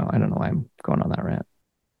 I don't know why I'm going on that rant.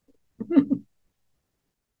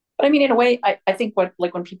 But I mean, in a way, I think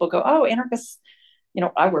when people go, oh, anarchists,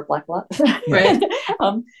 I wear black gloves, right?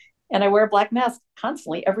 And I wear a black mask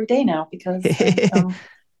constantly every day now because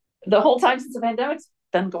the whole time since the pandemic's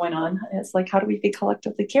been going on, it's like, how do we be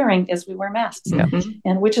collectively caring as we wear masks? Yeah.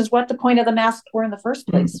 And which is what the point of the masks were in the first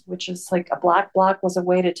place, which is like a black bloc was a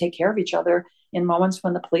way to take care of each other in moments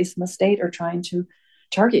when the police and the state are trying to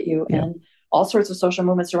target you. Yeah. And all sorts of social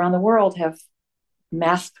movements around the world have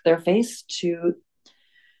masked their face to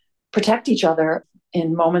protect each other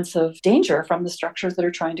in moments of danger from the structures that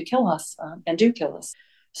are trying to kill us and do kill us.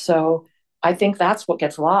 So I think that's what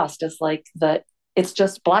gets lost is like that it's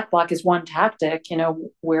just black bloc is one tactic,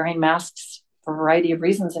 wearing masks for a variety of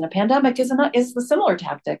reasons in a pandemic is the similar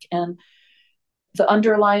tactic. And the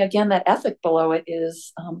underlying, again, that ethic below it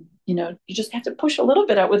is, you just have to push a little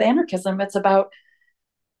bit out with anarchism. It's about,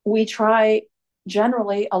 we try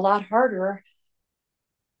generally a lot harder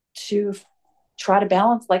to try to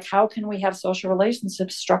balance, like, how can we have social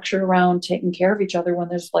relationships structured around taking care of each other when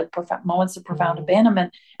there's like moments of profound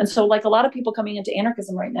abandonment. And so like a lot of people coming into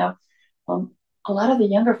anarchism right now, a lot of the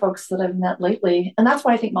younger folks that I've met lately, and that's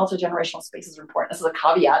why I think multi-generational spaces are important. This is a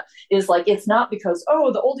caveat, is like, it's not because,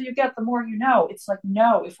 oh, the older you get, the more you know. It's like,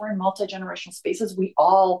 no, if we're in multi-generational spaces, we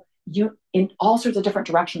all, in all sorts of different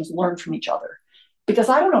directions, learn from each other. Because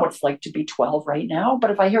I don't know what it's like to be 12 right now,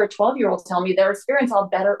 but if I hear a 12-year-old tell me their experience, I'll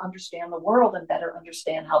better understand the world and better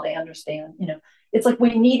understand how they understand, it's like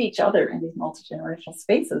we need each other in these multi-generational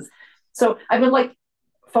spaces. So I've been like,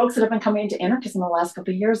 folks that have been coming into anarchism the last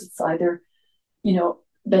couple of years, it's either,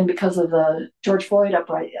 been because of the George Floyd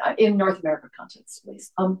uprising, in North America context, at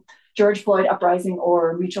least, George Floyd uprising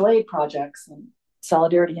or mutual aid projects and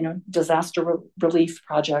solidarity, disaster relief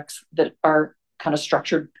projects that are kind of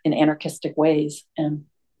structured in anarchistic ways. And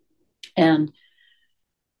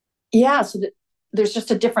yeah, so there's just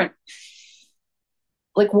a different,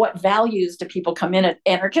 like, what values do people come in at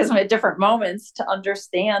anarchism at different moments to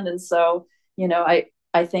understand? And so, I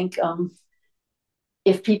think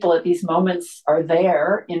if people at these moments are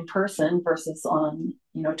there in person versus on,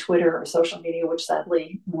 Twitter or social media, which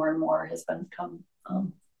sadly more and more has become,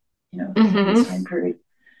 in this time period,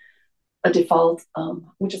 a default,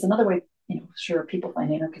 which is another way, sure, people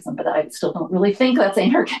find anarchism, but I still don't really think that's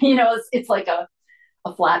anarchy. It's like a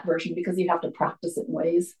flat version because you have to practice it in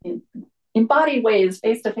ways, in embodied ways,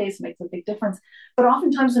 face-to-face makes a big difference. But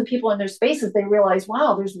oftentimes when people are in their spaces, they realize,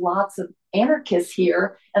 wow, there's lots of anarchists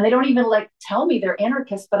here. And they don't even tell me they're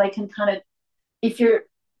anarchists, but I can kind of, if you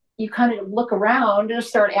kind of look around and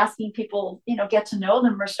start asking people, get to know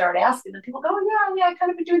them or start asking them, people go, oh, yeah, I kind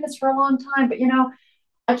of been doing this for a long time, but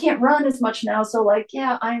I can't run as much now. So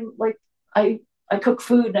I'm I cook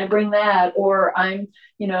food and I bring that, or I'm,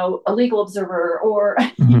 a legal observer, or,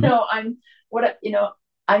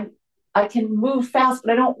 I can move fast,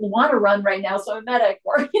 but I don't want to run right now. So I'm a medic,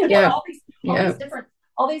 or,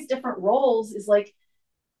 all these different roles is like,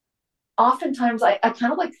 oftentimes I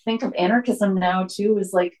kind of think of anarchism now too,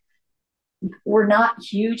 is like, we're not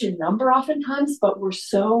huge in number oftentimes, but we're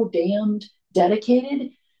so damned dedicated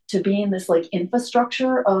to being this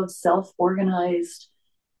infrastructure of self-organized,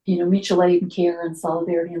 mutual aid and care and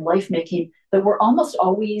solidarity and life making, that we're almost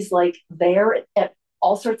always like there at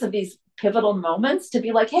all sorts of these pivotal moments to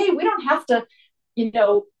be like, hey, we don't have to,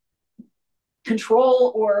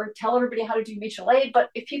 control or tell everybody how to do mutual aid.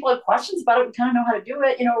 But if people have questions about it, we kind of know how to do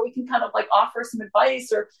it. We can kind of like offer some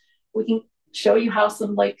advice, or we can show you how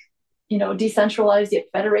some decentralized yet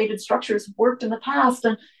federated structures have worked in the past.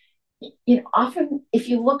 And, often if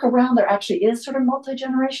you look around, there actually is sort of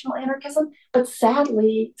multi-generational anarchism. But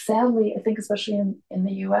sadly, I think especially in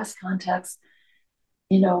the US context,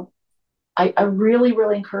 I really,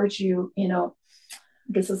 really encourage you,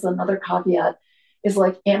 this is another caveat, is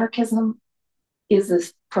like anarchism is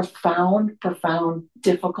this profound,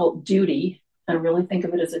 difficult duty. I really think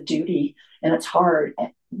of it as a duty, and it's hard,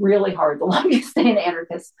 really hard, the longer you stay an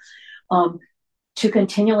anarchist, to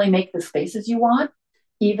continually make the spaces you want,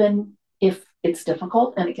 even if it's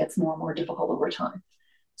difficult, and it gets more and more difficult over time.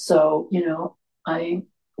 So, I'm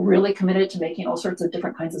really committed to making all sorts of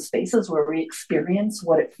different kinds of spaces where we experience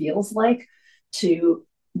what it feels like to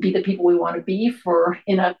be the people we want to be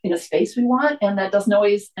in a space we want. And that doesn't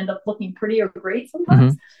always end up looking pretty or great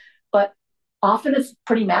sometimes, but often it's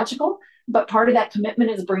pretty magical. But part of that commitment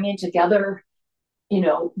is bringing together,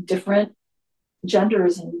 different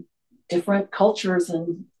genders and different cultures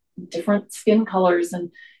and different skin colors and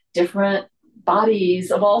different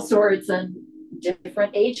bodies of all sorts and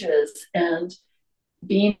different ages, and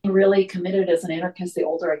being really committed as an anarchist the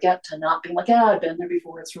older I get to not being like, I've been there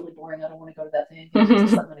before, it's really boring, I don't want to go to that thing, I'm going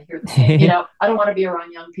to hear the same, I don't want to be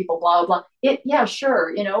around young people, blah blah.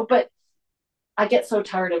 Sure, but I get so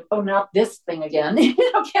tired of, not this thing again. Can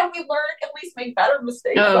we learn, at least make better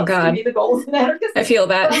mistakes? Oh God, be the goal of an anarchist. I feel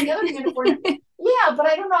that. But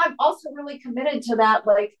I don't know, I'm also really committed to that,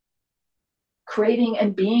 like creating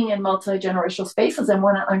and being in multi-generational spaces. And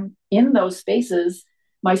when I'm in those spaces,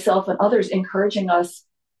 myself and others, encouraging us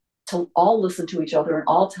to all listen to each other and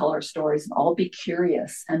all tell our stories and all be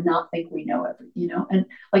curious and not think we know everything, and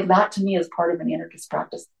like that to me is part of an anarchist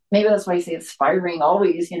practice. Maybe that's why I say aspiring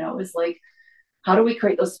always, is like, how do we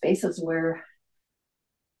create those spaces where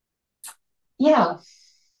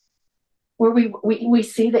we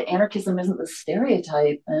see that anarchism isn't the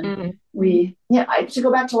stereotype, and I should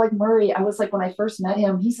go back to like Murray. I was like, when I first met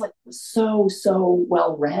him, he's like so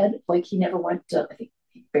well read. Like he never went to, I think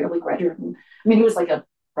he barely graduated. He was like a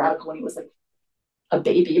radical when he was like a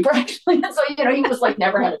baby practically. And so, he was like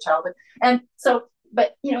never had a childhood. And so,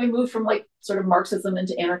 but he moved from like sort of Marxism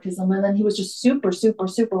into anarchism, and then he was just super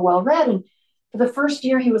well read. And for the first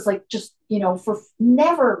year, he was like, just, for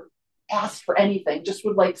never asked for anything, just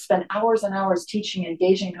would like spend hours and hours teaching,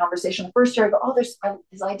 engaging in conversation. The first year I go,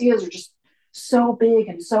 his ideas are just so big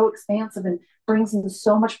and so expansive, and brings in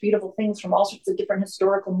so much beautiful things from all sorts of different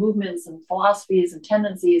historical movements and philosophies and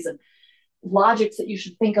tendencies and logics that you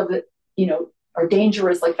should think of that, are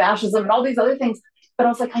dangerous, like fascism and all these other things. But I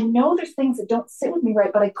was like, I know there's things that don't sit with me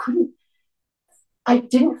right, but I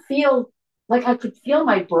didn't feel like I could feel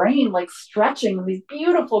my brain like stretching in these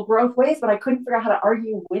beautiful growth ways, but I couldn't figure out how to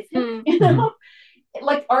argue with him,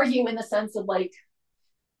 like argue in the sense of like,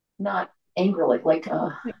 not angrily, like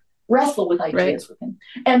wrestle with ideas with him.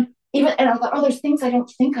 And I thought, there's things I don't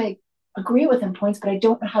think I agree with in points, but I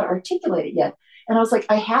don't know how to articulate it yet. And I was like,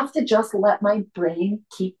 I have to just let my brain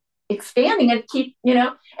keep expanding and keep,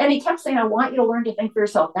 and he kept saying, I want you to learn to think for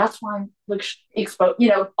yourself. That's why I'm like exposed,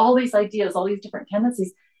 all these ideas, all these different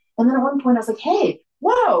tendencies. And then at one point I was like, hey,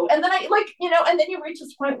 whoa. And then I like, and then you reach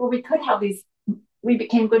this point where we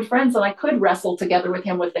became good friends, and I could wrestle together with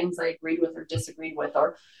him with things I agreed with or disagreed with,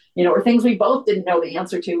 or, or things we both didn't know the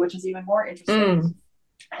answer to, which is even more interesting.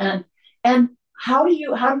 And how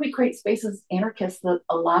do we create spaces, anarchists, that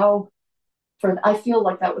allow for, I feel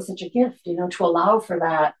like that was such a gift, to allow for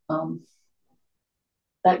that,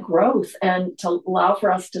 that growth, and to allow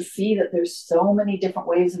for us to see that there's so many different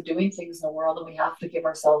ways of doing things in the world, and we have to give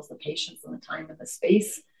ourselves the patience and the time and the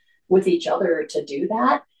space with each other to do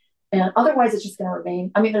that. And otherwise it's just going to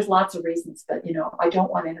remain, there's lots of reasons, but, I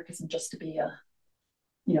don't want anarchism just to be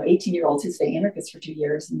 18-year-olds who stay anarchists for 2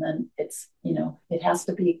 years. And then it's, it has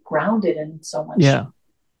to be grounded in so much.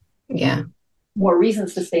 Yeah. More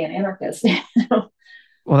reasons to stay an anarchist.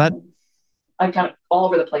 Well, I'm kind of all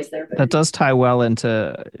over the place there. But. That does tie well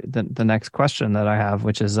into the next question that I have,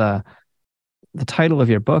 which is the title of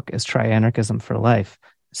your book is Try Anarchism for Life.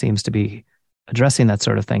 It seems to be addressing that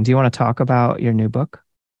sort of thing. Do you want to talk about your new book?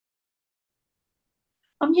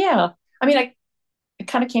 Yeah. It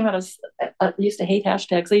kind of came out as I used to hate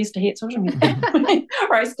hashtags. I used to hate social media,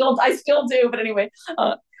 or I still do. But anyway,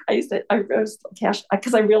 I was cash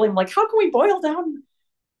because I really am like, how can we boil down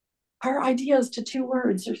our ideas to 2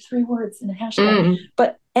 words or 3 words in a hashtag.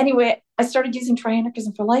 But anyway, I started using Try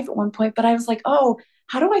Anarchism for Life at one point, but I was like, oh,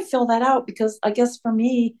 how do I fill that out? Because I guess for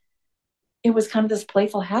me, it was kind of this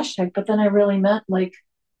playful hashtag, but then I really meant like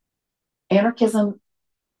anarchism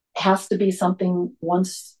has to be something,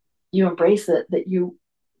 once you embrace it, that you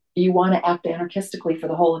want to act anarchistically for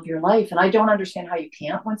the whole of your life. And I don't understand how you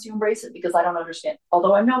can't once you embrace it, because I don't understand,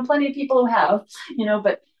 although I've known plenty of people who have,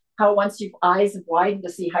 but how once your eyes have widened to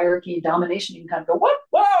see hierarchy and domination, you can kind of go, what?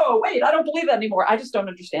 Whoa, wait, I don't believe that anymore. I just don't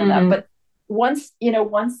understand that. But once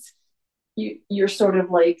you're sort of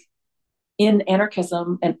like in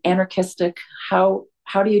anarchism and anarchistic, how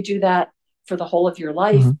do you do that for the whole of your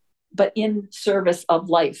life, but in service of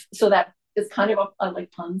life? So that is kind of I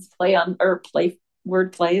like puns,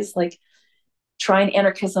 word plays, like trying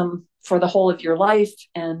anarchism for the whole of your life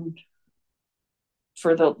and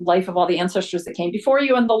for the life of all the ancestors that came before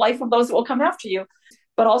you and the life of those that will come after you,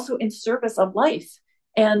 but also in service of life.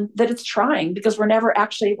 And that it's trying, because we're going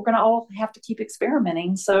to all have to keep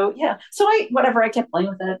experimenting. So yeah, I kept playing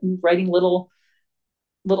with it and writing little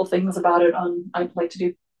things about it I like to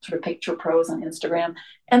do sort of picture prose on Instagram.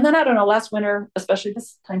 And then I don't know, last winter, especially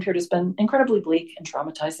this time period, has been incredibly bleak and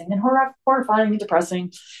traumatizing and horrifying and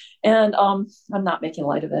depressing. And I'm not making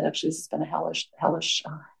light of it. Actually, this has been a hellish, a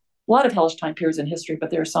lot of hellish time periods in history, but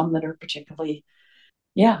there are some that are particularly,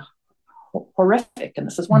 horrific. And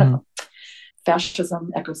this is one of them.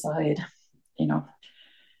 Fascism, ecocide,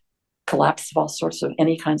 collapse of all sorts of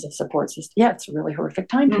any kinds of support systems. Yeah, it's a really horrific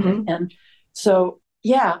time period. And so,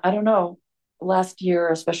 I don't know. Last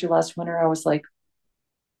year, especially last winter, I was like,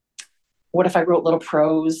 what if I wrote little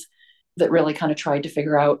prose that really kind of tried to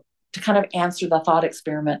figure out, to kind of answer the thought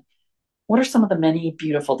experiment, what are some of the many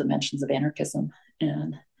beautiful dimensions of anarchism?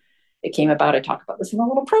 And it came about, I talk about this in a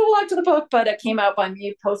little prologue to the book, but it came out by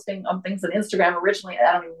me posting things on Instagram originally.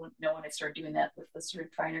 I don't even know when I started doing that with the sort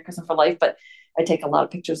of Try Anarchism for Life, but I take a lot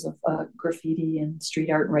of pictures of graffiti and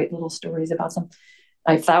street art and write little stories about them.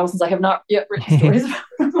 I have thousands. I have not yet written stories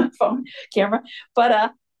about my phone camera,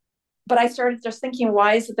 but I started just thinking,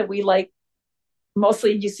 why is it that we like,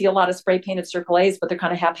 mostly you see a lot of spray painted Circle A's, but they're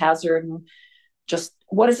kind of haphazard, and just,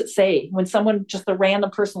 what does it say? When someone, just a random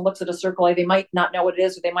person looks at a Circle A, they might not know what it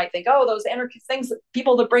is, or they might think, oh, those anarchist things,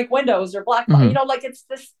 people that break windows or black, like it's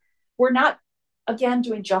this, we're not, again,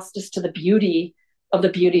 doing justice to the beauty of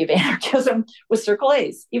anarchism with Circle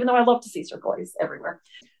A's, even though I love to see Circle A's everywhere.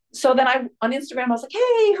 So then on Instagram, I was like,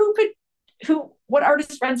 hey, what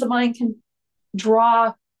artist friends of mine can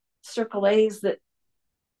draw Circle A's that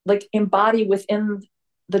like embody within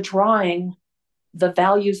the drawing the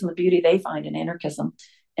values and the beauty they find in anarchism.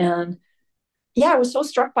 And I was so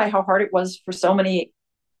struck by how hard it was for so many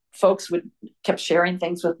folks kept sharing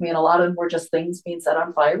things with me, and a lot of them were just things being set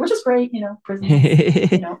on fire, which is great,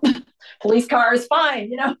 prisons, police cars,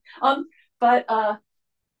 fine, but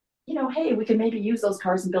hey, we can maybe use those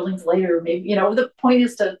cars and buildings later. Maybe, the point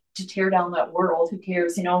is to tear down that world. Who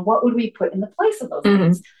cares? What would we put in the place of those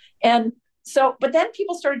things? And so, but then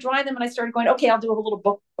people started drawing them, and I started going, okay, I'll do a little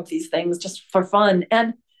book of these things just for fun.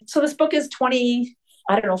 And so this book is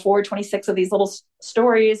 26 of these little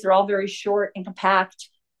stories. They're all very short and compact.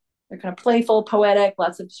 They're kind of playful, poetic,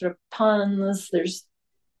 lots of sort of puns.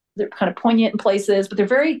 They're kind of poignant in places, but they're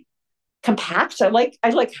very compact. I like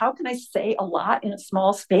how can I say a lot in a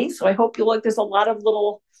small space? So I hope there's a lot of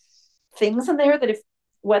little things in there that,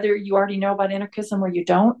 whether you already know about anarchism or you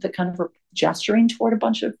don't, that kind of are gesturing toward a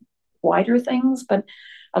bunch of wider things. But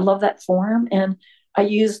I love that form. And I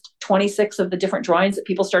used 26 of the different drawings that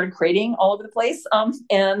people started creating all over the place.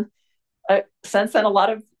 And since then, a lot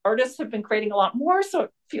of artists have been creating a lot more. So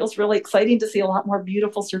it feels really exciting to see a lot more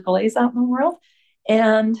beautiful Circle A's out in the world.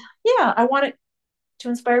 And I wanted to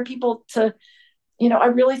inspire people to, I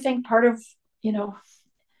really think part of,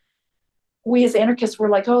 we as anarchists were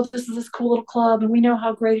like, oh, this is this cool little club, and we know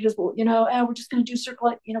how great it is, but, we're just going to do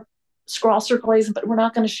scrawl Circle A's, but we're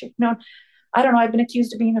not going to I don't know. I've been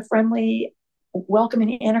accused of being a friendly,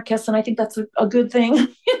 welcoming anarchist, and I think that's a good thing,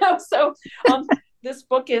 So this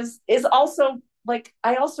book is also like,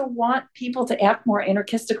 I also want people to act more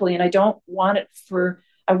anarchistically, and I don't want it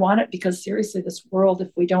I want it because, seriously, this world, if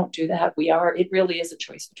we don't do that, it really is a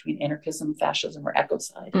choice between anarchism, fascism, or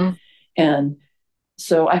ecocide. And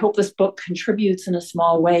so I hope this book contributes in a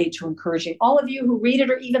small way to encouraging all of you who read it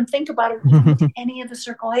or even think about it, or any of the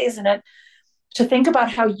Circle A's in it, to think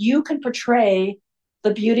about how you can portray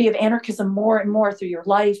the beauty of anarchism more and more through your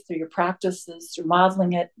life, through your practices, through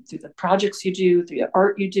modeling it, through the projects you do, through the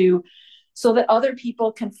art you do, so that other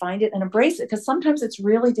people can find it and embrace it. Because sometimes it's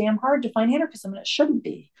really damn hard to find anarchism, and it shouldn't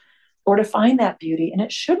be. or to find that beauty, and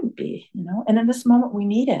it shouldn't be, and in this moment we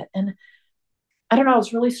need it. And I don't know, I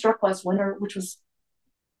was really struck last winter, which was,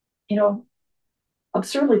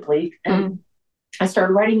 absurdly bleak. And I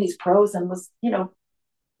started writing these prose and was,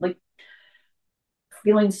 like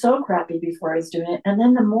feeling so crappy before I was doing it. And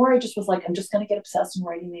then the more I just was like, I'm just going to get obsessed in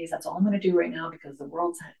writing these. That's all I'm going to do right now because the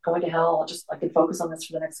world's going to hell. I can focus on this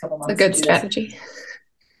for the next couple months. A good strategy.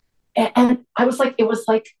 And I was like, it was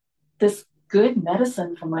like this good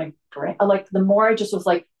medicine for my brain. Like the more I just was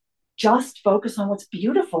like, just focus on what's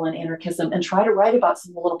beautiful in anarchism and try to write about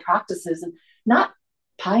some of the little practices and not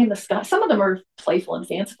pie in the sky. Some of them are playful and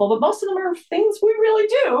fanciful, but most of them are things we really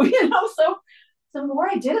do, So the more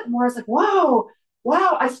I did it, the more I was like, wow.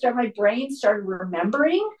 My brain started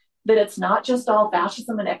remembering that it's not just all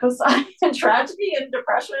fascism and ecocide and tragedy and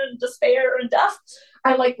depression and despair and death.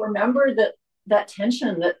 I remember that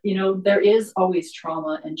tension that, there is always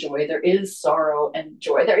trauma and joy. There is sorrow and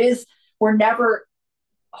joy. We're never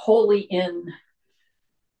wholly in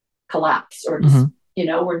collapse or,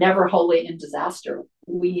 we're never wholly in disaster.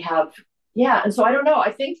 We have, And so I don't know.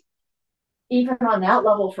 I think even on that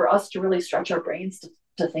level, for us to really stretch our brains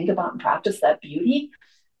to think about and practice that beauty,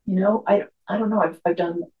 I don't know. I've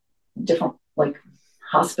done different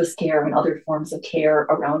hospice care and other forms of care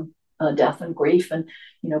around death and grief. And,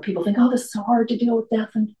 people think, oh, this is so hard to deal with death.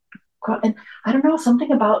 And I don't know,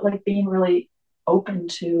 something about being really open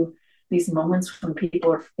to these moments when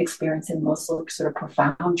people are experiencing the most sort of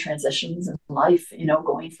profound transitions in life,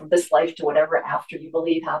 going from this life to whatever after you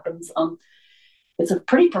believe happens. It's a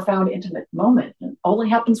pretty profound, intimate moment. It only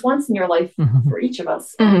happens once in your life for each of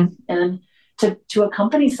us. And to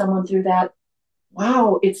accompany someone through that,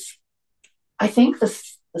 wow, I think the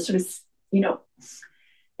sort of,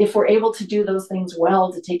 if we're able to do those things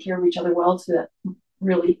well, to take care of each other well, to that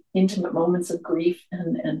really intimate moments of grief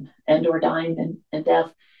and or dying and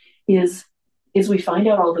death, is we find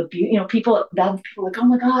out all the beauty. People are like, oh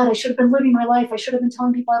my God, I should have been living my life. I should have been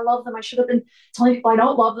telling people I love them. I should have been telling people I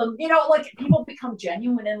don't love them. People become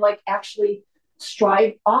genuine and actually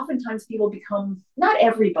strive. Oftentimes people become, not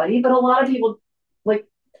everybody, but a lot of people,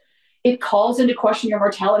 it calls into question your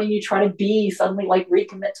mortality and you try to be suddenly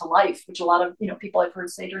recommit to life, which a lot of, people I've heard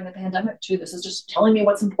say during the pandemic too, this is just telling me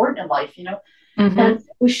what's important in life, and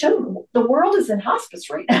we shouldn't. The world is in hospice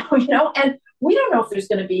right now, and we don't know if there's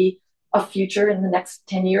going to be a future in the next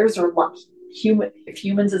 10 years or if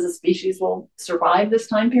humans as a species will survive this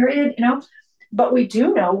time period, but we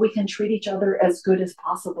do know we can treat each other as good as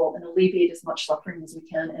possible and alleviate as much suffering as we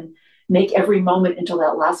can and make every moment until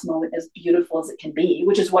that last moment as beautiful as it can be,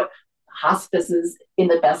 which is what hospice is in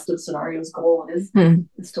the best of scenarios goal is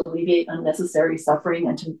to alleviate unnecessary suffering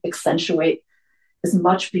and to accentuate as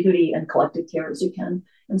much beauty and collective care as you can.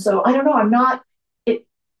 And so I don't know,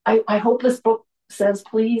 I hope this book says,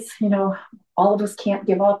 please, all of us can't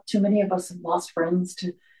give up. Too many of us have lost friends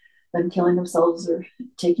to them killing themselves or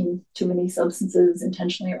taking too many substances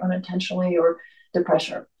intentionally or unintentionally, or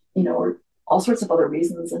depression, or all sorts of other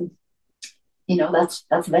reasons. And,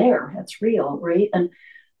 that's there, that's real. Right. And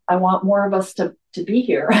I want more of us to be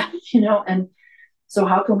here, and so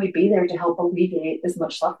how can we be there to help alleviate as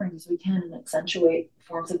much suffering as we can and accentuate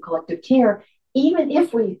forms of collective care, even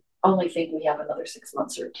if we only think we have another 6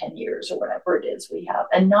 months or 10 years or whatever it is we have,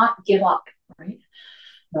 and not give up, right?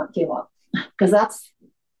 Not give up. Because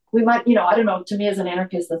we might, I don't know, to me as an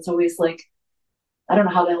anarchist, that's always I don't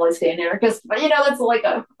know how the hell I stay an anarchist, but that's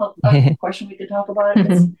a question we could talk about.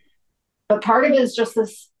 But part of it is just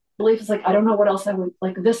this belief is I don't know what else I would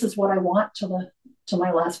this is what I want to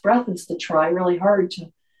my last breath, is to try really hard to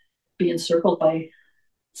be encircled by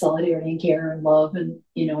solidarity and care and love, and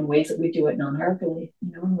in ways that we do it non-hierarchically,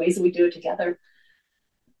 in ways that we do it together.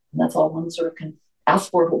 And that's all one sort of can ask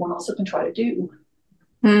for, but one also can try to do.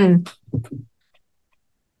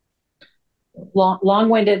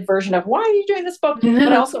 Long-winded version of why are you doing this book?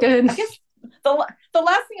 But also, good. I guess the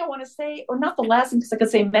last thing I want to say, or not the last thing, because I could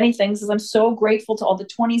say many things, is I'm so grateful to all the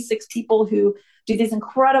 26 people who do these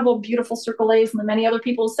incredible, beautiful Circle A's, and the many other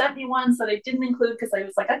people who sent me ones that I didn't include because I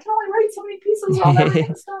was I can only write so many pieces on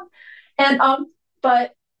everything stuff.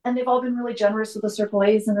 And they've all been really generous with the Circle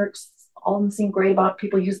A's, and all of them seem great about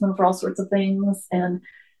people using them for all sorts of things. And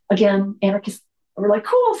again, anarchists were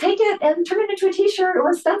cool, take it and turn it into a t-shirt or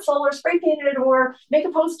a stencil or spray paint it or make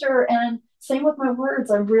a poster. And same with my words.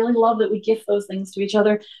 I really love that we gift those things to each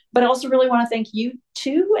other. But I also really want to thank you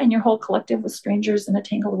too and your whole collective with Strangers in a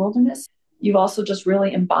Tangled Wilderness. You've also just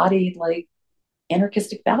really embodied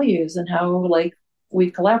anarchistic values and how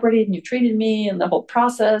we've collaborated and you've treated me and the whole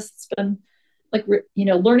process. It's been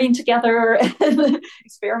learning together and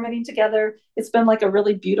experimenting together. It's been a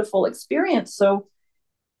really beautiful experience. So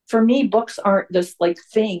for me, books aren't this like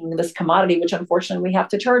thing, this commodity, which unfortunately we have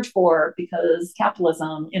to charge for because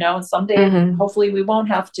capitalism, and someday hopefully we won't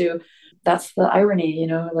have to. That's the irony,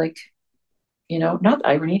 like, not the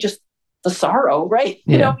irony, just the sorrow, right?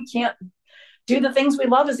 Yeah. We can't do the things we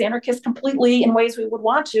love as anarchists completely in ways we would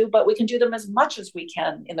want to, but we can do them as much as we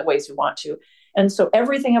can in the ways we want to. And so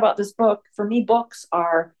everything about this book, for me, books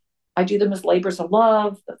are, I do them as labors of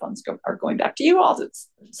love. The funds are going back to you all to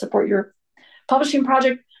support your publishing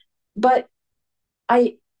project. But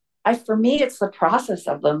for me, it's the process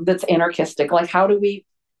of them that's anarchistic. Like, how do we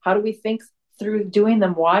think through doing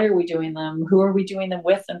them? Why are we doing them? Who are we doing them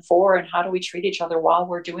with and for? And how do we treat each other while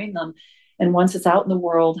we're doing them? And once it's out in the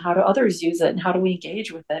world, how do others use it? And how do we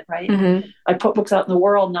engage with it, right? I put books out in the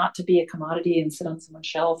world not to be a commodity and sit on someone's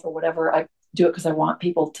shelf or whatever. I do it because I want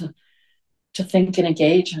people to think and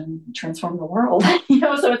engage and transform the world.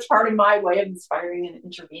 So it's part of my way of inspiring and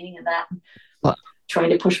intervening in that. Well, trying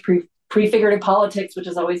to push prefigurative politics, which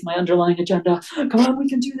is always my underlying agenda. Come on, we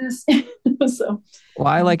can do this. So, well,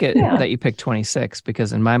 I like it that you picked 26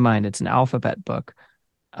 because in my mind, it's an alphabet book.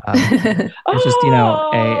 It's just,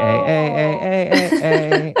 A.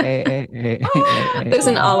 There's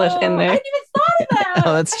an olive in there. I didn't even thought of that.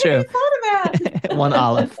 Oh, that's true. I didn't even thought of that. One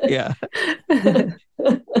olive. Yeah.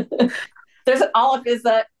 There's an olive is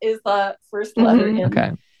the first letter in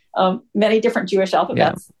Okay. Many different Jewish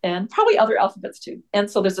alphabets and probably other alphabets too. And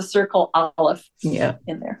so there's a circle olive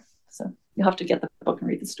in there. So you'll have to get the book and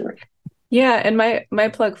read the story. Yeah. And my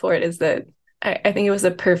plug for it is that I think it was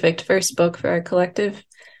a perfect first book for our collective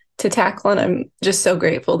to tackle. And I'm just so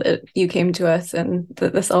grateful that you came to us and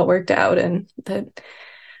that this all worked out and that,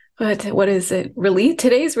 what is it?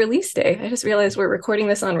 Today's release day. I just realized we're recording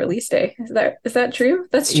this on release day. Is that true?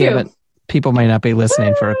 That's true. Yeah, but people might not be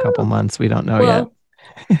listening for a couple months. We don't know yet.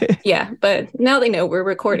 Yeah, but now they know we're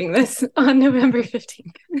recording this on November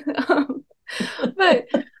 15th. But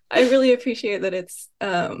I really appreciate that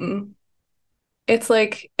it's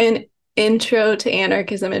like an intro to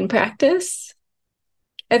anarchism in practice.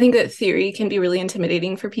 I think that theory can be really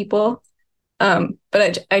intimidating for people.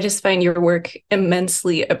 But I just find your work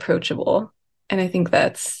immensely approachable. And I think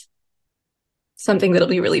that's something that'll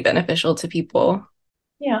be really beneficial to people.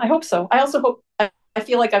 Yeah, I hope so. I also hope, I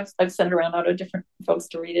feel like I've sent it around out to different folks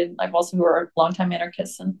to read it. I've also who are longtime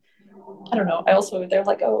anarchists. And I don't know, they're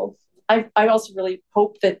like, oh, I also really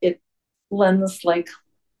hope that it lends like,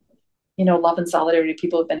 love and solidarity to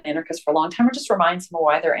people who've been anarchists for a long time, or just reminds them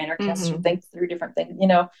why they're anarchists or think through different things,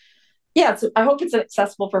 Yeah, so I hope it's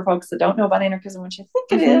accessible for folks that don't know about anarchism, which I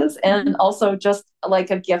think it is, and also just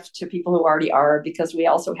like a gift to people who already are, because we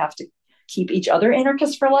also have to keep each other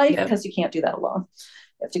anarchists for life, because you can't do that alone.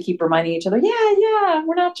 You have to keep reminding each other,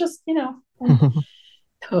 we're not just,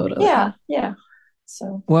 Totally. Yeah.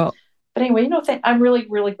 So, well, but anyway, I'm really,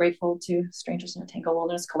 really grateful to Strangers in the Tangled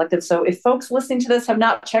Wilderness Collective. So if folks listening to this have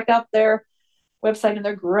not checked out their website and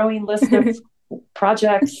their growing list of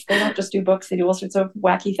projects, they don't just do books, they do all sorts of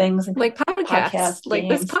wacky things, like podcasts like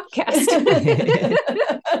this podcast.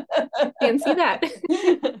 Can't see that.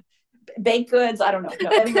 Baked goods, I don't know. No,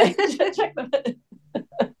 anyway, check them out.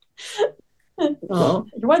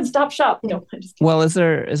 Your one-stop shop. No, I'm just kidding. Well, is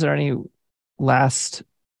there any last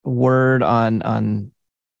word on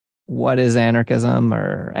what is anarchism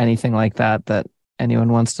or anything like that anyone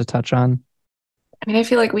wants to touch on? I mean, I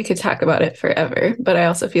feel like we could talk about it forever, but I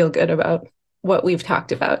also feel good about what we've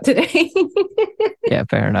talked about today. Yeah,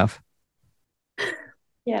 fair enough.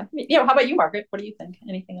 Yeah. How about you, Margaret? What do you think?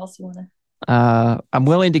 Anything else you want to? I'm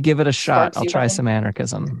willing to give it a shot. I'll try some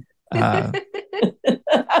anarchism. Will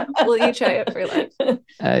you try it for life?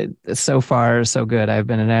 So far, so good. I've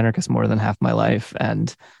been an anarchist more than half my life,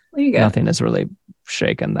 and nothing has really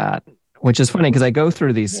shaken that, which is funny because I go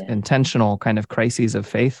through these intentional kind of crises of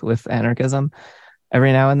faith with anarchism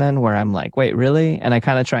every now and then, where I'm like, wait, really? And I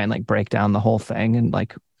kind of try and like break down the whole thing and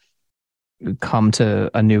like come to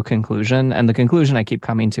a new conclusion. And the conclusion I keep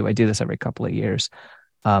coming to, I do this every couple of years,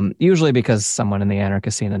 usually because someone in the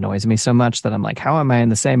anarchist scene annoys me so much that I'm like, how am I in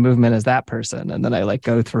the same movement as that person? And then I like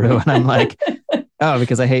go through and I'm like, oh,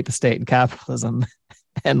 because I hate the state and capitalism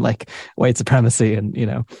and like white supremacy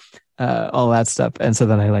and, all that stuff. And so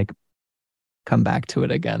then I like come back to it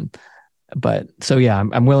again. But so, yeah,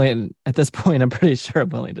 I'm willing at this point. I'm pretty sure I'm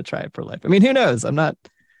willing to try it for life. I mean, who knows? I'm not,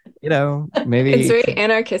 maybe it's very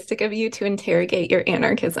anarchistic of you to interrogate your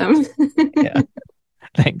anarchism. Yeah.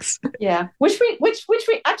 Thanks. Yeah. Which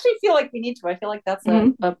we actually feel like we need to. I feel like that's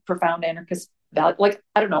a profound anarchist value. Like,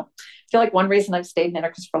 I don't know. I feel like one reason I've stayed an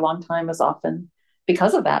anarchist for a long time is often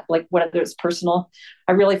because of that, like whether it's personal,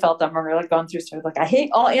 I really felt that I'm really gone through sort of like, I hate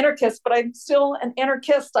all anarchists, but I'm still an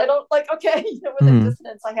anarchist. I don't like, okay, with the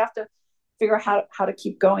dissonance, I have to figure out how to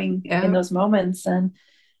keep going in those moments.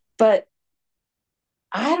 But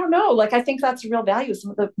I don't know, like, I think that's a real value.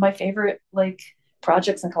 Some of my favorite like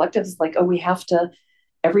projects and collectives, like, we have to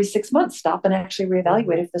every 6 months stop and actually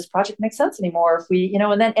reevaluate if this project makes sense anymore, if we,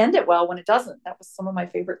 and then end it well when it doesn't. That was some of my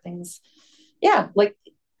favorite things. Yeah, like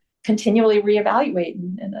continually reevaluate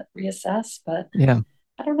and reassess. But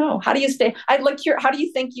I don't know. How do you stay? I'd like how do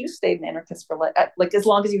you think you stayed an anarchist for like as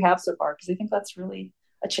long as you have so far? Because I think that's really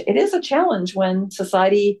it is a challenge when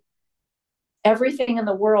society, everything in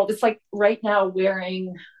the world, it's like right now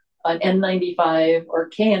wearing an N95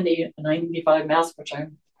 or KN95 mask, which I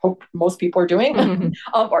hope most people are doing,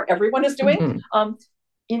 or everyone is doing.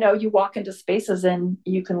 You walk into spaces and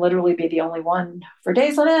you can literally be the only one for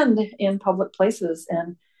days on end in public places.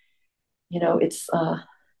 And, it's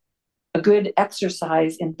a good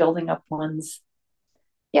exercise in building up one's,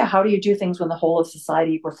 how do you do things when the whole of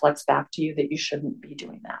society reflects back to you that you shouldn't be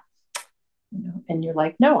doing that? And you're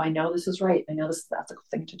like, no, I know this is right. I know this is the ethical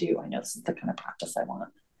thing to do. I know this is the kind of practice I want.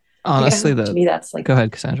 Honestly, to me, that's like, go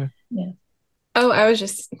ahead, Cassandra. Yeah. Oh, I was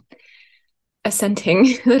just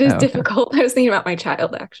assenting. That is difficult. I was thinking about my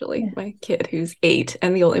child, actually, my kid who's 8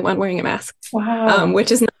 and the only one wearing a mask. Wow.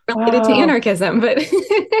 Which is not related to anarchism, but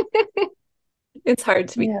it's hard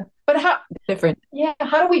to be but how different. Yeah.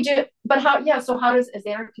 How do we do, but how, so how does, as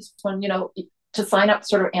anarchists, when, to sign up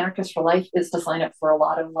sort of anarchist for life is to sign up for a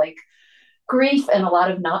lot of like grief and a lot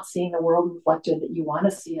of not seeing the world reflected that you want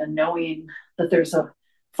to see, and knowing that there's a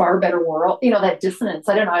far better world, that dissonance.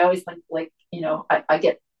 I don't know. I always think like, I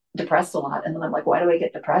get depressed a lot. And then I'm like, why do I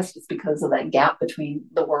get depressed? It's because of that gap between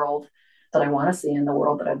the world that I want to see and the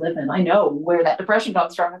world that I live in. I know where that depression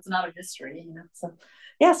comes from. It's not a mystery, So,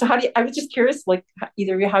 so how do you, I was just curious, like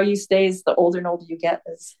either how you stay as the older and older you get,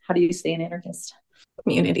 is how do you stay an anarchist?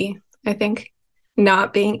 Community, I think,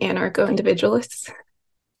 not being anarcho-individualists.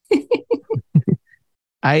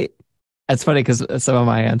 It's funny because some of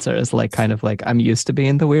my answer is like kind of like I'm used to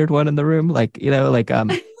being the weird one in the room, like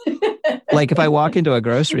like if I walk into a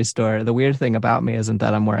grocery store, the weird thing about me isn't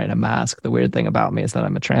that I'm wearing a mask. The weird thing about me is that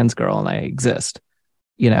I'm a trans girl and I exist,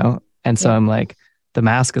 and so I'm like, the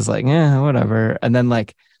mask is like, whatever. And then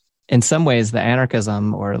like in some ways the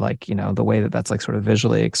anarchism, or like the way that that's like sort of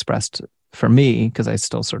visually expressed for me, because I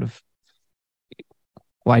still sort of,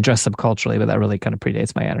 I dress subculturally, but that really kind of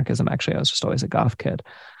predates my anarchism. Actually, I was just always a goth kid.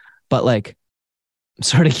 But like, I'm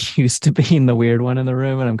sort of used to being the weird one in the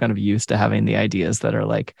room, and I'm kind of used to having the ideas that are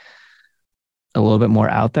like a little bit more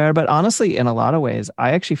out there. But honestly, in a lot of ways,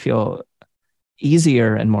 I actually feel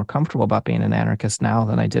easier and more comfortable about being an anarchist now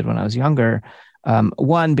than I did when I was younger.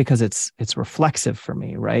 One, because it's reflexive for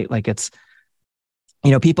me, right? Like it's,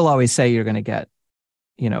 people always say you're going to get,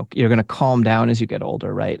 you're going to calm down as you get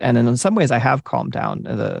older, right? And in some ways, I have calmed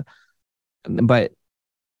down.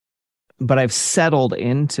 But I've settled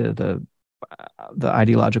into the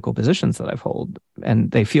ideological positions that I've held, and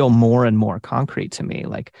they feel more and more concrete to me.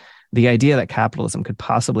 Like the idea that capitalism could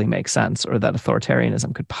possibly make sense, or that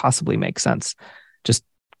authoritarianism could possibly make sense, just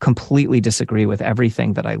completely disagree with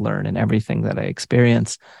everything that I learn and everything that I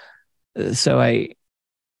experience. So I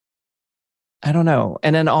don't know.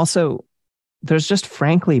 And then also, there's just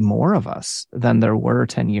frankly more of us than there were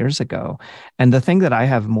 10 years ago. And the thing that I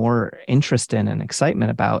have more interest in and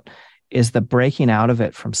excitement about is the breaking out of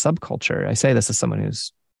it from subculture. I say this as someone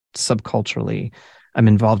who's subculturally, I'm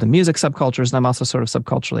involved in music subcultures, and I'm also sort of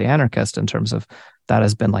subculturally anarchist in terms of that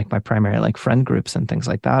has been like my primary like friend groups and things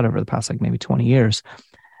like that over the past like maybe 20 years.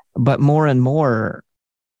 But more and more,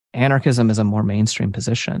 anarchism is a more mainstream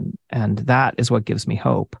position. And that is what gives me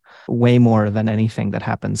hope, way more than anything that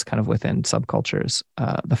happens kind of within subcultures.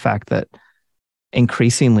 The fact that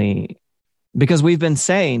increasingly, because we've been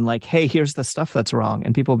saying like, hey, here's the stuff that's wrong.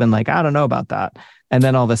 And people have been like, I don't know about that. And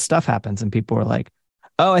then all this stuff happens and people are like,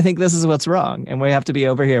 oh, I think this is what's wrong. And we have to be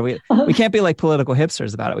over here. We can't be like political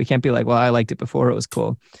hipsters about it. We can't be like, well, I liked it before it was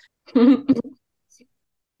cool.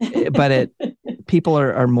 But people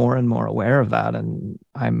are more and more aware of that. And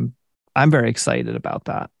I'm very excited about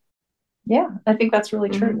that. Yeah, I think that's really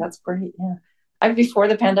true. That's great. Yeah. Before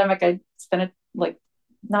the pandemic, I spent it like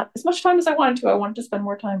not as much time as I wanted to. I wanted to spend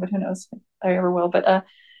more time, but who knows if I ever will. But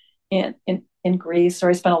in Greece, or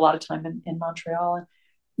I spent a lot of time in Montreal, and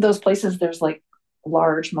those places, there's like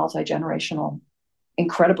large multi-generational,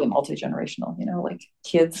 incredibly multi-generational, like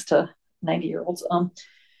kids to 90-year-olds,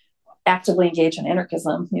 actively engage in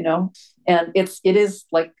anarchism, and it is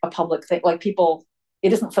like a public thing. Like people,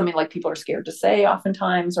 it isn't something like people are scared to say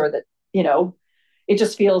oftentimes, or that, it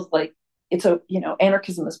just feels like it's a,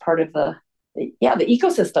 anarchism is part of the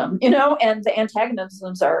ecosystem, and the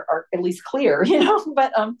antagonisms are at least clear,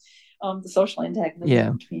 but the social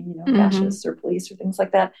antagonism between, fascists or police or things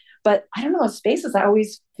like that. But I don't know, spaces, I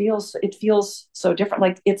always feels so different.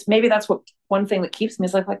 Like maybe that's one thing that keeps me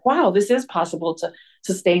is like, wow, this is possible to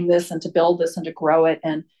sustain this and to build this and to grow it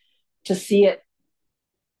and to see it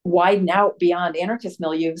widen out beyond anarchist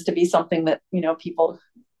milieus to be something that, people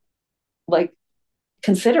like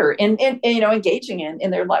consider and engaging in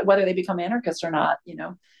their life, whether they become anarchists or not.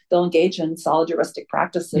 They'll engage in solidaristic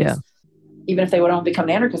practices, even if they won't become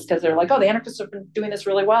anarchists, because they're like, oh, the anarchists have been doing this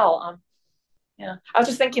really well. I was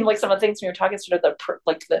just thinking, like, some of the things when you're talking, sort of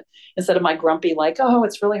the instead of my grumpy, like, oh,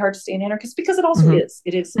 it's really hard to stay an anarchist, because it also is.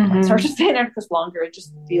 It is. It's hard to stay an anarchist longer. It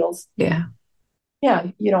just feels, you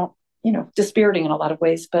don't, dispiriting in a lot of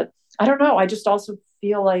ways. But I don't know. I just also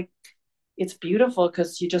feel like it's beautiful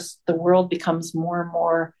because the world becomes more and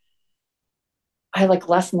more, I like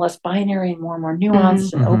less and less binary and more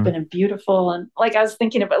nuanced and open and beautiful. And like, I was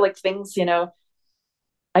thinking about like things,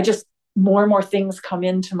 I just, more and more things come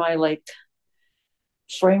into my like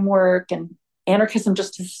framework, and anarchism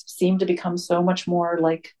just has seemed to become so much more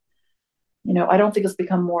like, I don't think it has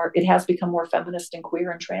become more feminist and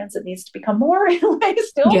queer and trans. It needs to become more in a way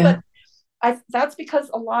still, but that's because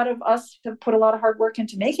a lot of us have put a lot of hard work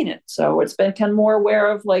into making it. So it's become more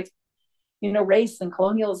aware of like, race and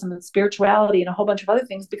colonialism and spirituality and a whole bunch of other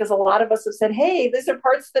things, because a lot of us have said, hey, these are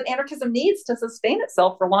parts that anarchism needs to sustain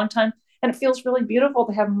itself for a long time. And it feels really beautiful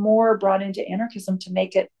to have more brought into anarchism to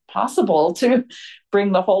make it possible to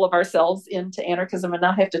bring the whole of ourselves into anarchism and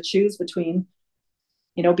not have to choose between,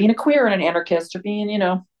 being a queer and an anarchist, or being,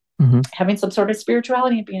 having some sort of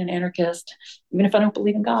spirituality and being an anarchist, even if I don't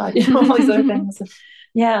believe in God, all these other things.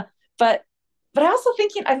 Yeah. But I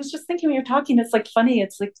was just thinking when you're talking, it's like funny.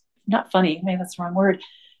 It's like, not funny, maybe that's the wrong word.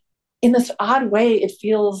 In this odd way, it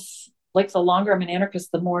feels like the longer I'm an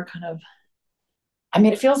anarchist, the more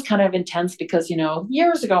it feels kind of intense, because,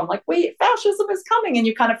 years ago, I'm like, wait, fascism is coming. And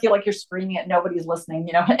you kind of feel like you're screaming it, nobody's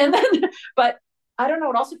listening, and then, but I don't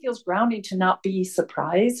know, it also feels grounding to not be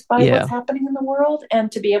surprised by what's happening in the world,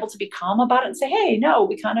 and to be able to be calm about it and say, hey, no,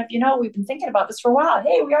 we kind of, we've been thinking about this for a while.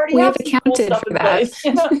 Hey, we already have accounted cool stuff for in that. place.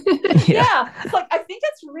 It's like, I think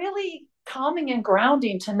it's really calming and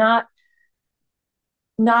grounding to not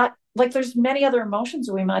like, there's many other emotions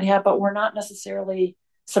we might have, but we're not necessarily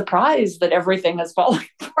surprised that everything is falling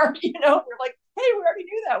apart. We're like, hey, we already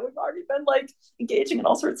knew that. We've already been like engaging in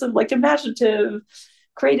all sorts of like imaginative,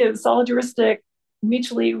 creative, solidaristic,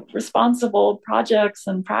 mutually responsible projects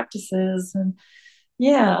and practices. And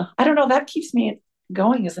I don't know, that keeps me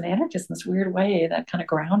going as an anarchist in this weird way, that kind of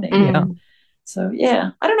grounding. So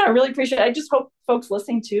I don't know, I really appreciate it. I just hope folks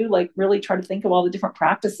listening to like really try to think of all the different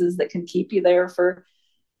practices that can keep you there for,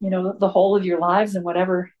 the whole of your lives in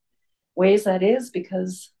whatever ways that is,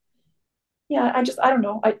 because I don't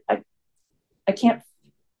know, I can't,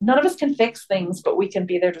 none of us can fix things, but we can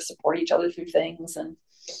be there to support each other through things. And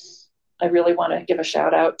I really want to give a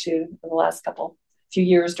shout out to the last few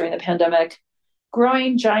years during the pandemic,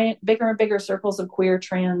 growing bigger and bigger circles of queer,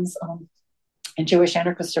 trans, and Jewish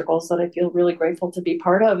anarchist circles that I feel really grateful to be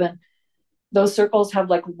part of. And those circles have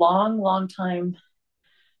like long time,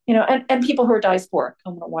 and people who are diasporic,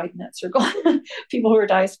 I'm going to widen that circle. People who are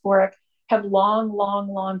diasporic have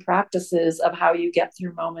long practices of how you get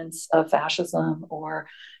through moments of fascism or,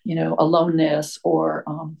 aloneness or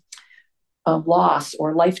loss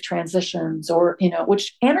or life transitions, or,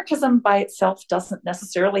 which anarchism by itself doesn't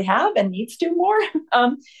necessarily have and needs to more.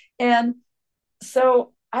 And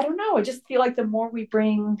so I don't know, I just feel like the more we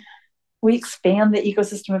expand the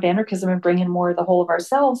ecosystem of anarchism and bring in more of the whole of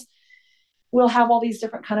ourselves, we'll have all these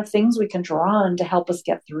different kind of things we can draw on to help us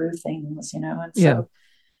get through things, and so,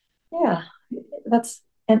 that's,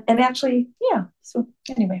 and actually, so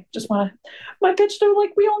anyway, just want to, my pitch to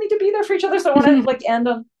like, we all need to be there for each other. So I want to like end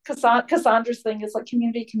on Cassandra's thing is like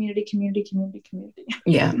community.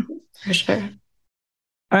 Yeah, for sure.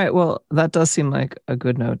 All right. Well, that does seem like a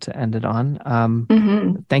good note to end it on.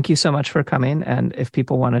 Thank you so much for coming. And if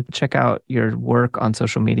people want to check out your work on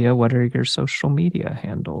social media, what are your social media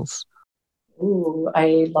handles? Ooh,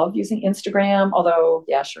 I love using Instagram, although,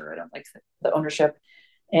 I don't like the ownership.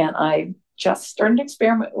 And I just started to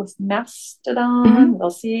experiment with Mastodon.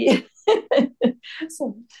 We'll see.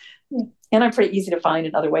 So, and I'm pretty easy to find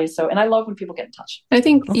in other ways. So, and I love when people get in touch. I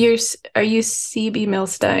think are you CB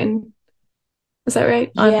Milstein? Is that right?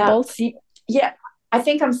 On both? I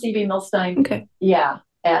think I'm CB Milstein. Okay. Yeah.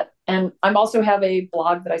 And I also have a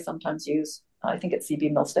blog that I sometimes use. I think it's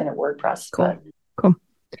CB Milstein at WordPress. Cool.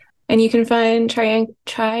 And you can find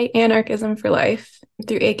Try Anarchism for Life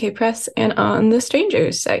through AK Press and on the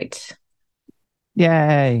Strangers site.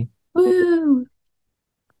 Yay. Woo!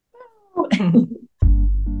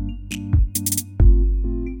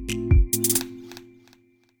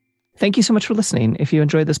 Thank you so much for listening. If you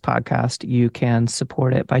enjoyed this podcast, you can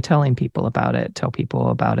support it by telling people about it. Tell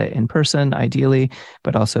people about it in person, ideally,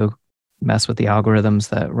 but also mess with the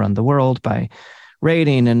algorithms that run the world by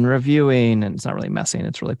rating and reviewing. And it's not really messing,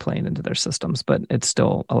 it's really playing into their systems, but it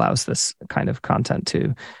still allows this kind of content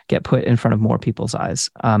to get put in front of more people's eyes.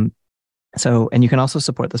 And you can also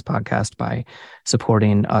support this podcast by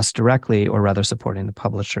supporting us directly, or rather supporting the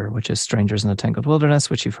publisher, which is Strangers in the Tangled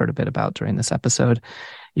Wilderness, which you've heard a bit about during this episode.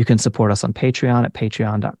 You can support us on Patreon at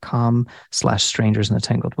patreon.com/Strangers in the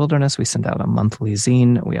Tangled Wilderness. We send out a monthly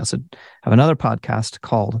zine. We also have another podcast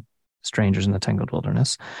called Strangers in the Tangled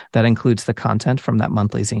Wilderness that includes the content from that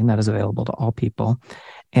monthly zine that is available to all people.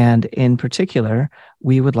 And in particular,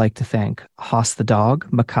 we would like to thank Hoss the dog,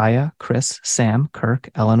 Micaiah, Chris, Sam, Kirk,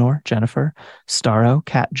 Eleanor, Jennifer, Starro,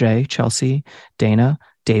 Kat J, Chelsea, Dana,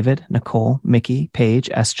 David, Nicole, Mickey, Paige,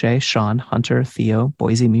 SJ, Sean, Hunter, Theo,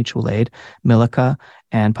 Boise Mutual Aid, Milika,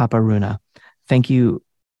 and Papa Runa. Thank you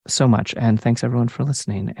so much. And thanks everyone for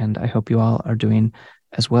listening. And I hope you all are doing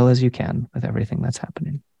as well as you can with everything that's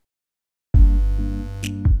happening.